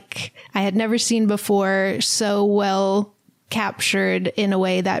 something like I had never seen before, so well captured in a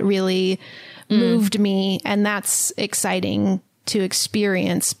way that really moved me. And that's exciting to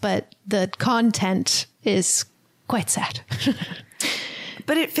experience, but the content is quite sad.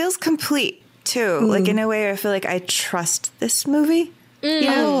 But it feels complete too. Like in a way I feel like I trust this movie.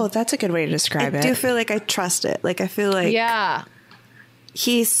 Oh, that's a good way to describe it. I do feel like I trust it. Like I feel like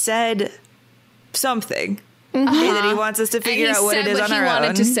he said something that he wants us to figure out what it is on our own. He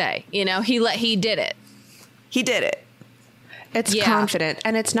wanted to say, he did it. He did it. It's confident,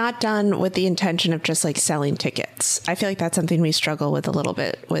 and it's not done with the intention of just like selling tickets. I feel like that's something we struggle with a little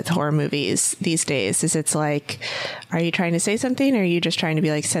bit with horror movies these days, is it's like, are you trying to say something, or are you just trying to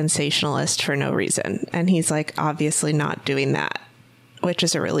be like sensationalist for no reason? And he's like obviously not doing that, which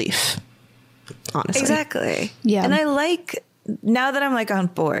is a relief. honestly. Exactly. Yeah. And I like, now that I'm like on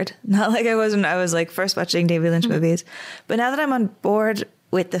board, not like I was when I was like first watching David Lynch movies, but now that I'm on board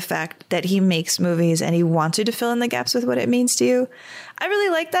with the fact that he makes movies and he wants you to fill in the gaps with what it means to you, I really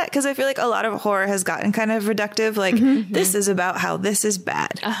like that, because I feel like a lot of horror has gotten kind of reductive. Like, this is about how this is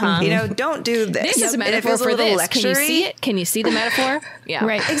bad. You know, don't do this. This is a metaphor for this. Lectury. Can you see it? Can you see the metaphor? Yeah.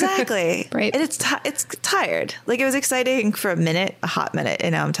 Right. Exactly. Right. And it's tired. like, it was exciting for a hot minute,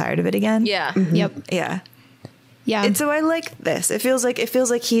 and now I'm tired of it again. Yeah. Yep. Yeah. Yeah. And so I like this. It feels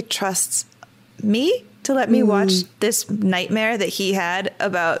like he trusts me to let me watch this nightmare that he had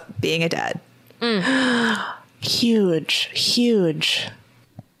about being a dad. Huge.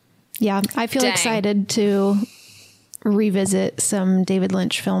 Yeah, I feel Dang. excited to revisit some David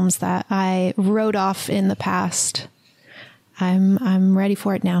Lynch films that I wrote off in the past. I'm ready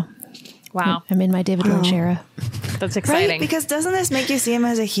for it now. Wow. I'm in my David Lynch era. That's exciting. Right? Because doesn't this make you see him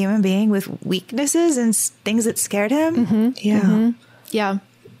as a human being with weaknesses and things that scared him? Yeah. Yeah.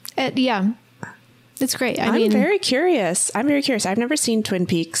 Yeah. It's great. I I'm mean, very curious. I've never seen Twin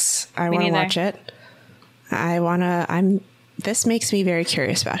Peaks. I want to neither. watch it. This makes me very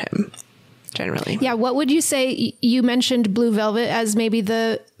curious about him, generally. yeah. What would you say? You mentioned Blue Velvet as maybe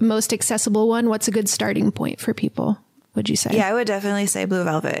the most accessible one. What's a good starting point for people, would you say? Yeah, I would definitely say Blue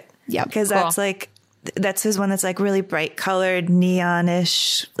Velvet. Yeah. Because Cool. that's his one that's like really bright colored,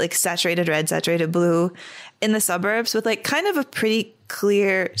 neonish, like saturated red, saturated blue in the suburbs with like kind of a pretty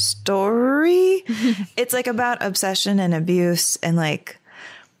clear story. It's like about obsession and abuse and like,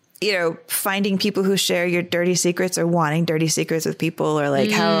 you know, finding people who share your dirty secrets or wanting dirty secrets with people, or like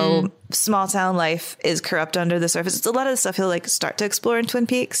how small town life is corrupt under the surface. It's a lot of the stuff he'll like start to explore in Twin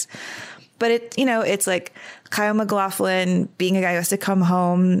Peaks. But it's like Kyle MacLachlan being a guy who has to come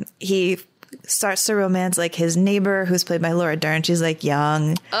home. He starts to romance like his neighbor, who's played by Laura Dern. She's like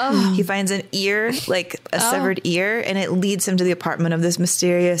young. He finds an ear, like a severed ear, and it leads him to the apartment of this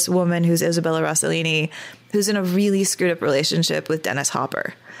mysterious woman who's Isabella Rossellini, who's in a really screwed up relationship with Dennis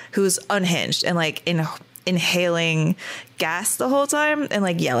Hopper, who's unhinged and like inhaling gas the whole time and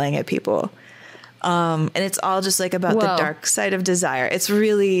like yelling at people. And it's all just like about the dark side of desire. It's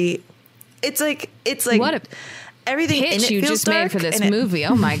like What a everything in pitch it you feels just made dark, for this and movie.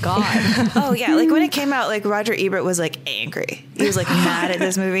 Oh my God. Oh yeah, like when it came out, like Roger Ebert was like angry. He was like mad at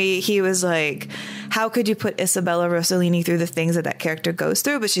this movie. He was like, how could you put Isabella Rossellini through the things that character goes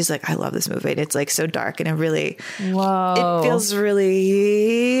through? But she's like, I love this movie. And it's like so dark, and it really, it feels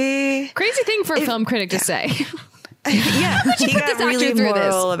really Crazy thing for a film critic to say. yeah. He got this actor really through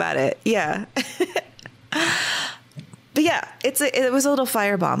moral about it. Yeah. But yeah, it was a little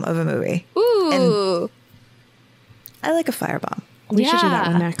firebomb of a movie. Ooh. I like a firebomb. We should do that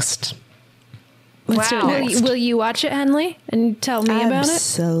Yeah. one next. Let's do it next. Will you watch it, Henley, and tell me about it?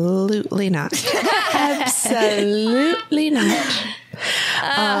 Absolutely not. Absolutely not.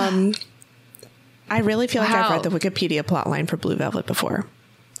 I really feel like I've read the Wikipedia plotline for Blue Velvet before.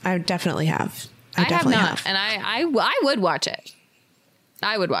 I definitely have. I have not, and I would watch it.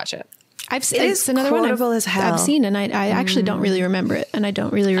 I would watch it. It is It's another one quotable as hell. I've seen, and I actually don't really remember it, and I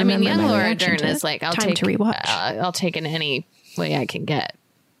don't really I remember. mean, young my Laura reaction Dern to is it. like, I'll Time take to rewatch. I'll take it any way I can get.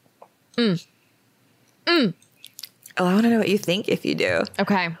 Oh, I want to know what you think if you do.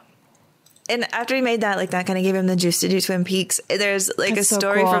 Okay. And after he made that, like that kind of gave him the juice to do Twin Peaks. There's like That's a so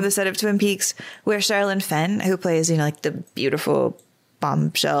story cool. from the set of Twin Peaks where Sherilyn Fenn, who plays, like the beautiful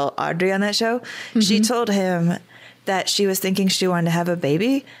bombshell Audrey on that show, she told him that she was thinking she wanted to have a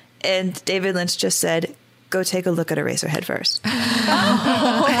baby. And David Lynch just said, go take a look at Eraserhead first.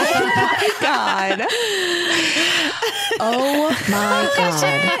 Oh my God. Oh my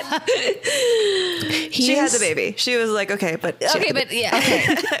God. She had the baby. She was like, okay, but yeah.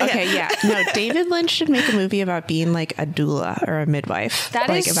 Okay, yeah. No, David Lynch should make a movie about being like a doula or a midwife. That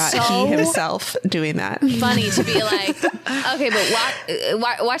like is about so he himself doing that. Funny to be like, okay, but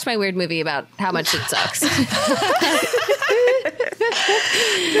watch my weird movie about how much it sucks.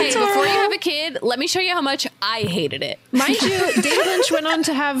 Hey, before you have a kid, let me show you how much I hated it. Mind you, David Lynch went on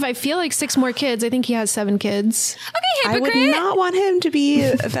to have, I feel like 6 more kids. I think he has 7 kids. Okay, I hypocrite. would not want him to be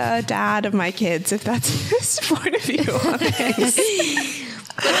the dad of my kids if that's his point of view on things.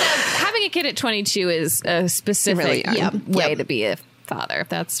 But having a kid at 22 is a specific Really young. way to be a father.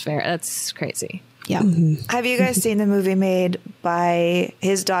 That's fair. That's crazy. Yeah. Have you guys seen the movie made by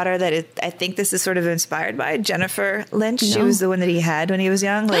his daughter I think this is sort of inspired by Jennifer Lynch? She was the one that he had when he was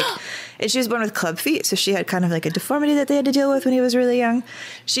young. Like, and she was born with club feet, so she had kind of like a deformity that they had to deal with when he was really young.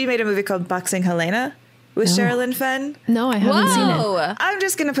 She made a movie called Boxing Helena with Sherilyn Fenn. No, I haven't seen it. Whoa. I'm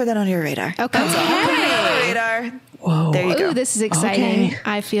just going to put that on your radar. Okay. Put it on your radar. Whoa. There you go. Ooh, this is exciting. Okay.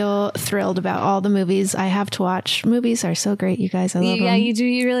 I feel thrilled about all the movies I have to watch. Movies are so great, you guys. I love them. Yeah, you do.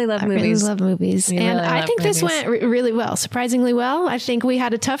 You really love I movies. really love movies. You And really I love think this movies. went really well, surprisingly well. I think we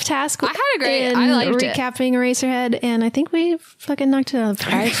had a tough task. I had a great- in I liked it. recapping Eraserhead, and I think we fucking knocked it out of the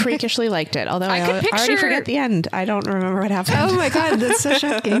park. I freakishly liked it, although I I, could already picture- forget the end. I don't remember what happened. Oh my God, that's so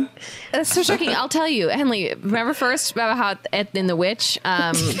shocking. That's so shocking. I'll tell you, Henley, remember first about how in The Witch,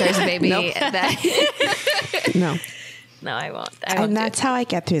 there's a baby that... No. No, I won't. And that's how I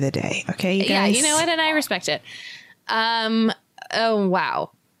get through the day. Okay, you guys? Yeah, you know what? And I respect it. Oh,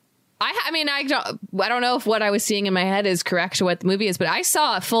 wow. I mean, I don't know if what I was seeing in my head is correct to what the movie is, but I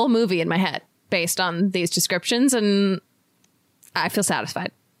saw a full movie in my head based on these descriptions, and I feel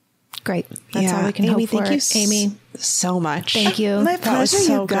satisfied. Great. That's all we can Amy, hope for. thank you Amy, so much. thank you. My That was pleasure,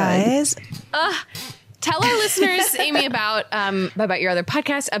 so you good. guys. Tell our listeners, Amy, about your other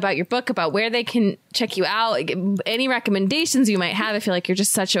podcast, about your book, about where they can check you out, like, any recommendations you might have. I feel like you're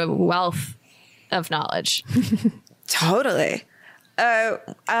just such a wealth of knowledge. Totally.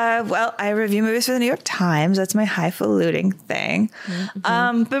 Well, I review movies for the New York Times. That's my highfalutin thing.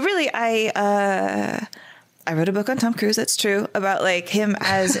 But really, I wrote a book on Tom Cruise. That's true, about like him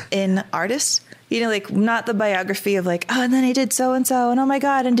as an artist. You know, like not the biography of like, oh, and then he did so and so, and oh my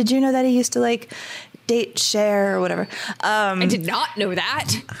God, and did you know that he used to like date Cher or whatever? I did not know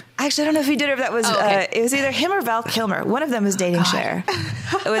that. Actually, I don't know if he did or if that was, it was either him or Val Kilmer. One of them was dating Cher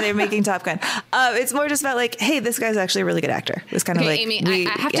when they were making Top Gun. It's more just about like, hey, this guy's actually a really good actor. It was kind of like, Amy, I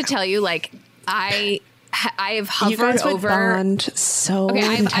have to tell you, like, I have You hovered guys would over. bond so Okay,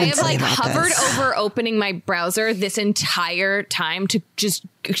 I have intensely like about hovered this. over opening my browser this entire time to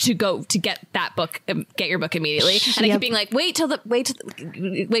get that book, get your book immediately, and I keep being like, wait till the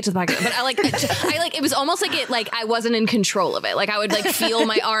podcast. But I like it was almost like I wasn't in control of it. Like I would like feel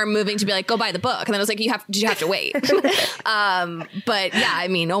my arm moving to be like, go buy the book, and then I was like, you have to wait. But yeah, I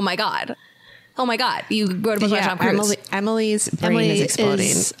mean, oh my god, you wrote a book about Tom Cruise. Emily's brain Emily is exploding.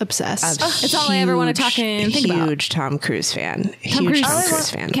 is obsessed. It's all I ever want to talk and think about. Huge Tom Cruise fan. Tom Huge Cruise, Tom Cruise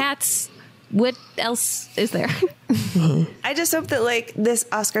fan. Cats. What else is there? I just hope that like this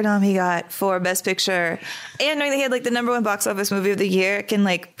Oscar nom he got for Best Picture, and knowing that he had like the #1 box office movie of the year, can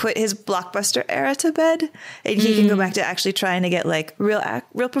like put his blockbuster era to bed, and he can go back to actually trying to get like real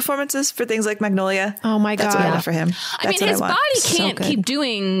performances for things like Magnolia. Oh my That's what I God. want for him. I mean, That's what his I want. body So can't good. keep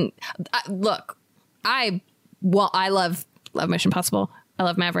doing. Look, I love Mission Impossible. I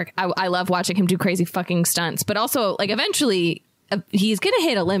love Maverick. I love watching him do crazy fucking stunts. But also, like, eventually, he's gonna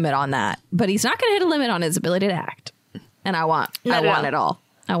hit a limit on that. But he's not gonna hit a limit on his ability to act. And I want it all.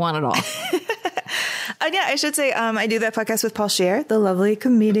 I want it all. Yeah, I should say I do that podcast with Paul Scheer, the lovely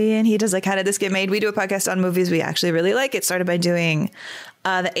comedian. He does like How Did This Get Made? We do a podcast on movies we actually really like. It started by doing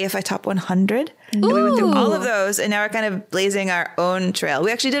the AFI Top 100. And we went through all of those, and now we're kind of blazing our own trail.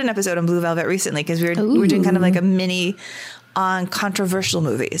 We actually did an episode on Blue Velvet recently because we were doing kind of like a mini on controversial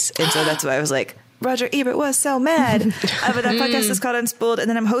movies. And so that's why I was like, Roger Ebert was so mad. But that podcast is called Unspooled. And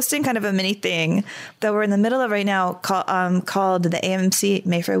then I'm hosting kind of a mini thing that we're in the middle of right now called the AMC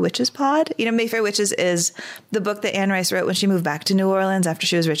Mayfair Witches Pod. You know, Mayfair Witches is the book that Anne Rice wrote when she moved back to New Orleans after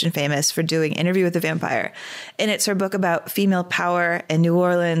she was rich and famous for doing Interview with the Vampire. And it's her book about female power and New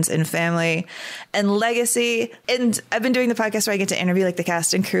Orleans and family and legacy. And I've been doing the podcast where I get to interview like the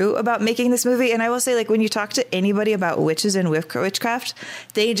cast and crew about making this movie. And I will say, like, when you talk to anybody about witches and witchcraft,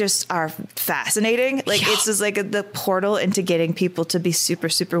 they just are fascinating. Like it's just like the portal into getting people to be super,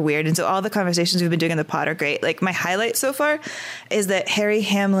 super weird. And so all the conversations we've been doing in the pod are great. Like my highlight so far is that Harry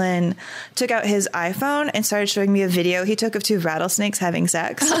Hamlin took out his iPhone and started showing me a video he took of 2 rattlesnakes having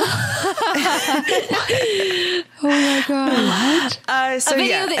sex. Oh my God. What? So A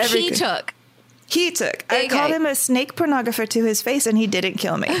video yeah, that he took. He took. I called him a snake pornographer to his face, and he didn't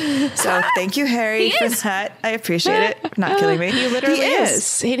kill me. So thank you, Harry, for that. I appreciate it. Not killing me. He literally He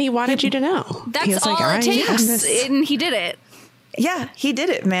is. And he wanted you to know. That's He was all like, it takes. I'm this- And he did it. Yeah, he did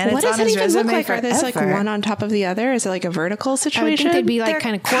it, man. What It's does on it his even look resume like? Are this like forever. one on top of the other? Is it like a vertical I situation? would think they'd be like They're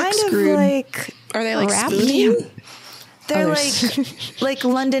kind of kind corkscrewed. like Are they like wrapped? spooning? they're Oh, like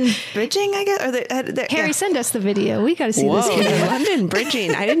London bridging, I guess. Or they're Harry, yeah. send us the video. We got to see Whoa, this video. London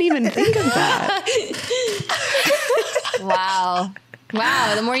bridging. I didn't even think of that. Wow.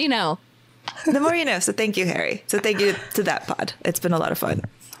 Wow. The more you know. The more you know. So thank you, Harry. So thank you to that pod. It's been a lot of fun.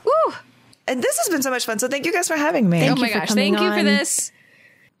 Woo. And this has been so much fun. So thank you guys for having me. Oh you my for gosh. coming Thank you for on. this.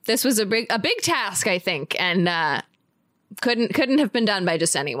 This was a big task, I think. And couldn't have been done by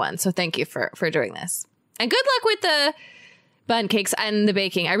just anyone. So thank you for doing this. And good luck with the bun cakes and the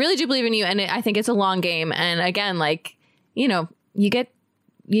baking. I really do believe in you. And I think it's a long game. And again, like, you know, you get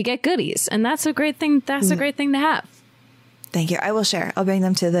you get goodies, and that's a great thing. That's a great thing to have. Thank you. I will share. I'll bring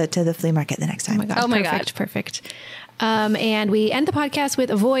them to the flea market the next time. Oh my god. Perfect. And we end the podcast with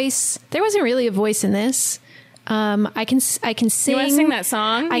a voice. There wasn't really a voice in this. I can sing. You want to sing that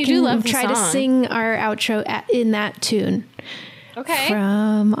song? I do love the try song. to sing our outro in that tune. Okay.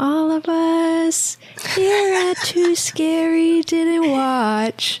 From all of us here at Too Scary Didn't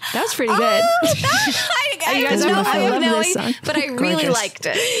Watch. That was pretty good. I have no idea, but I really liked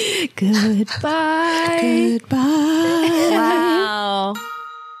it. Goodbye. Wow.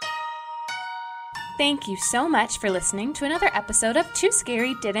 Thank you so much for listening to another episode of Too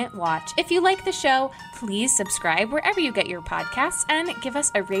Scary Didn't Watch. If you like the show, please subscribe wherever you get your podcasts and give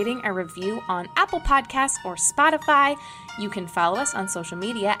us a rating or review on Apple Podcasts or Spotify. You can follow us on social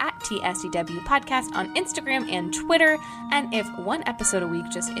media at TSDW Podcast on Instagram and Twitter. And if one episode a week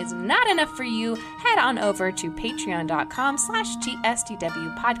just is not enough for you, head on over to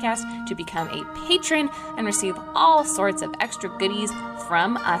patreon.com/TSDW Podcast to become a patron and receive all sorts of extra goodies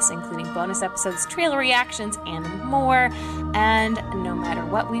from us, including bonus episodes, trailer reactions, and more. And no matter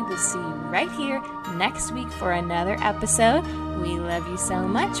what, we will see you right here next week for another episode. We love you so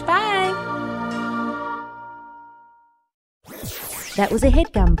much. Bye. That was a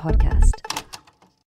HeadGum podcast.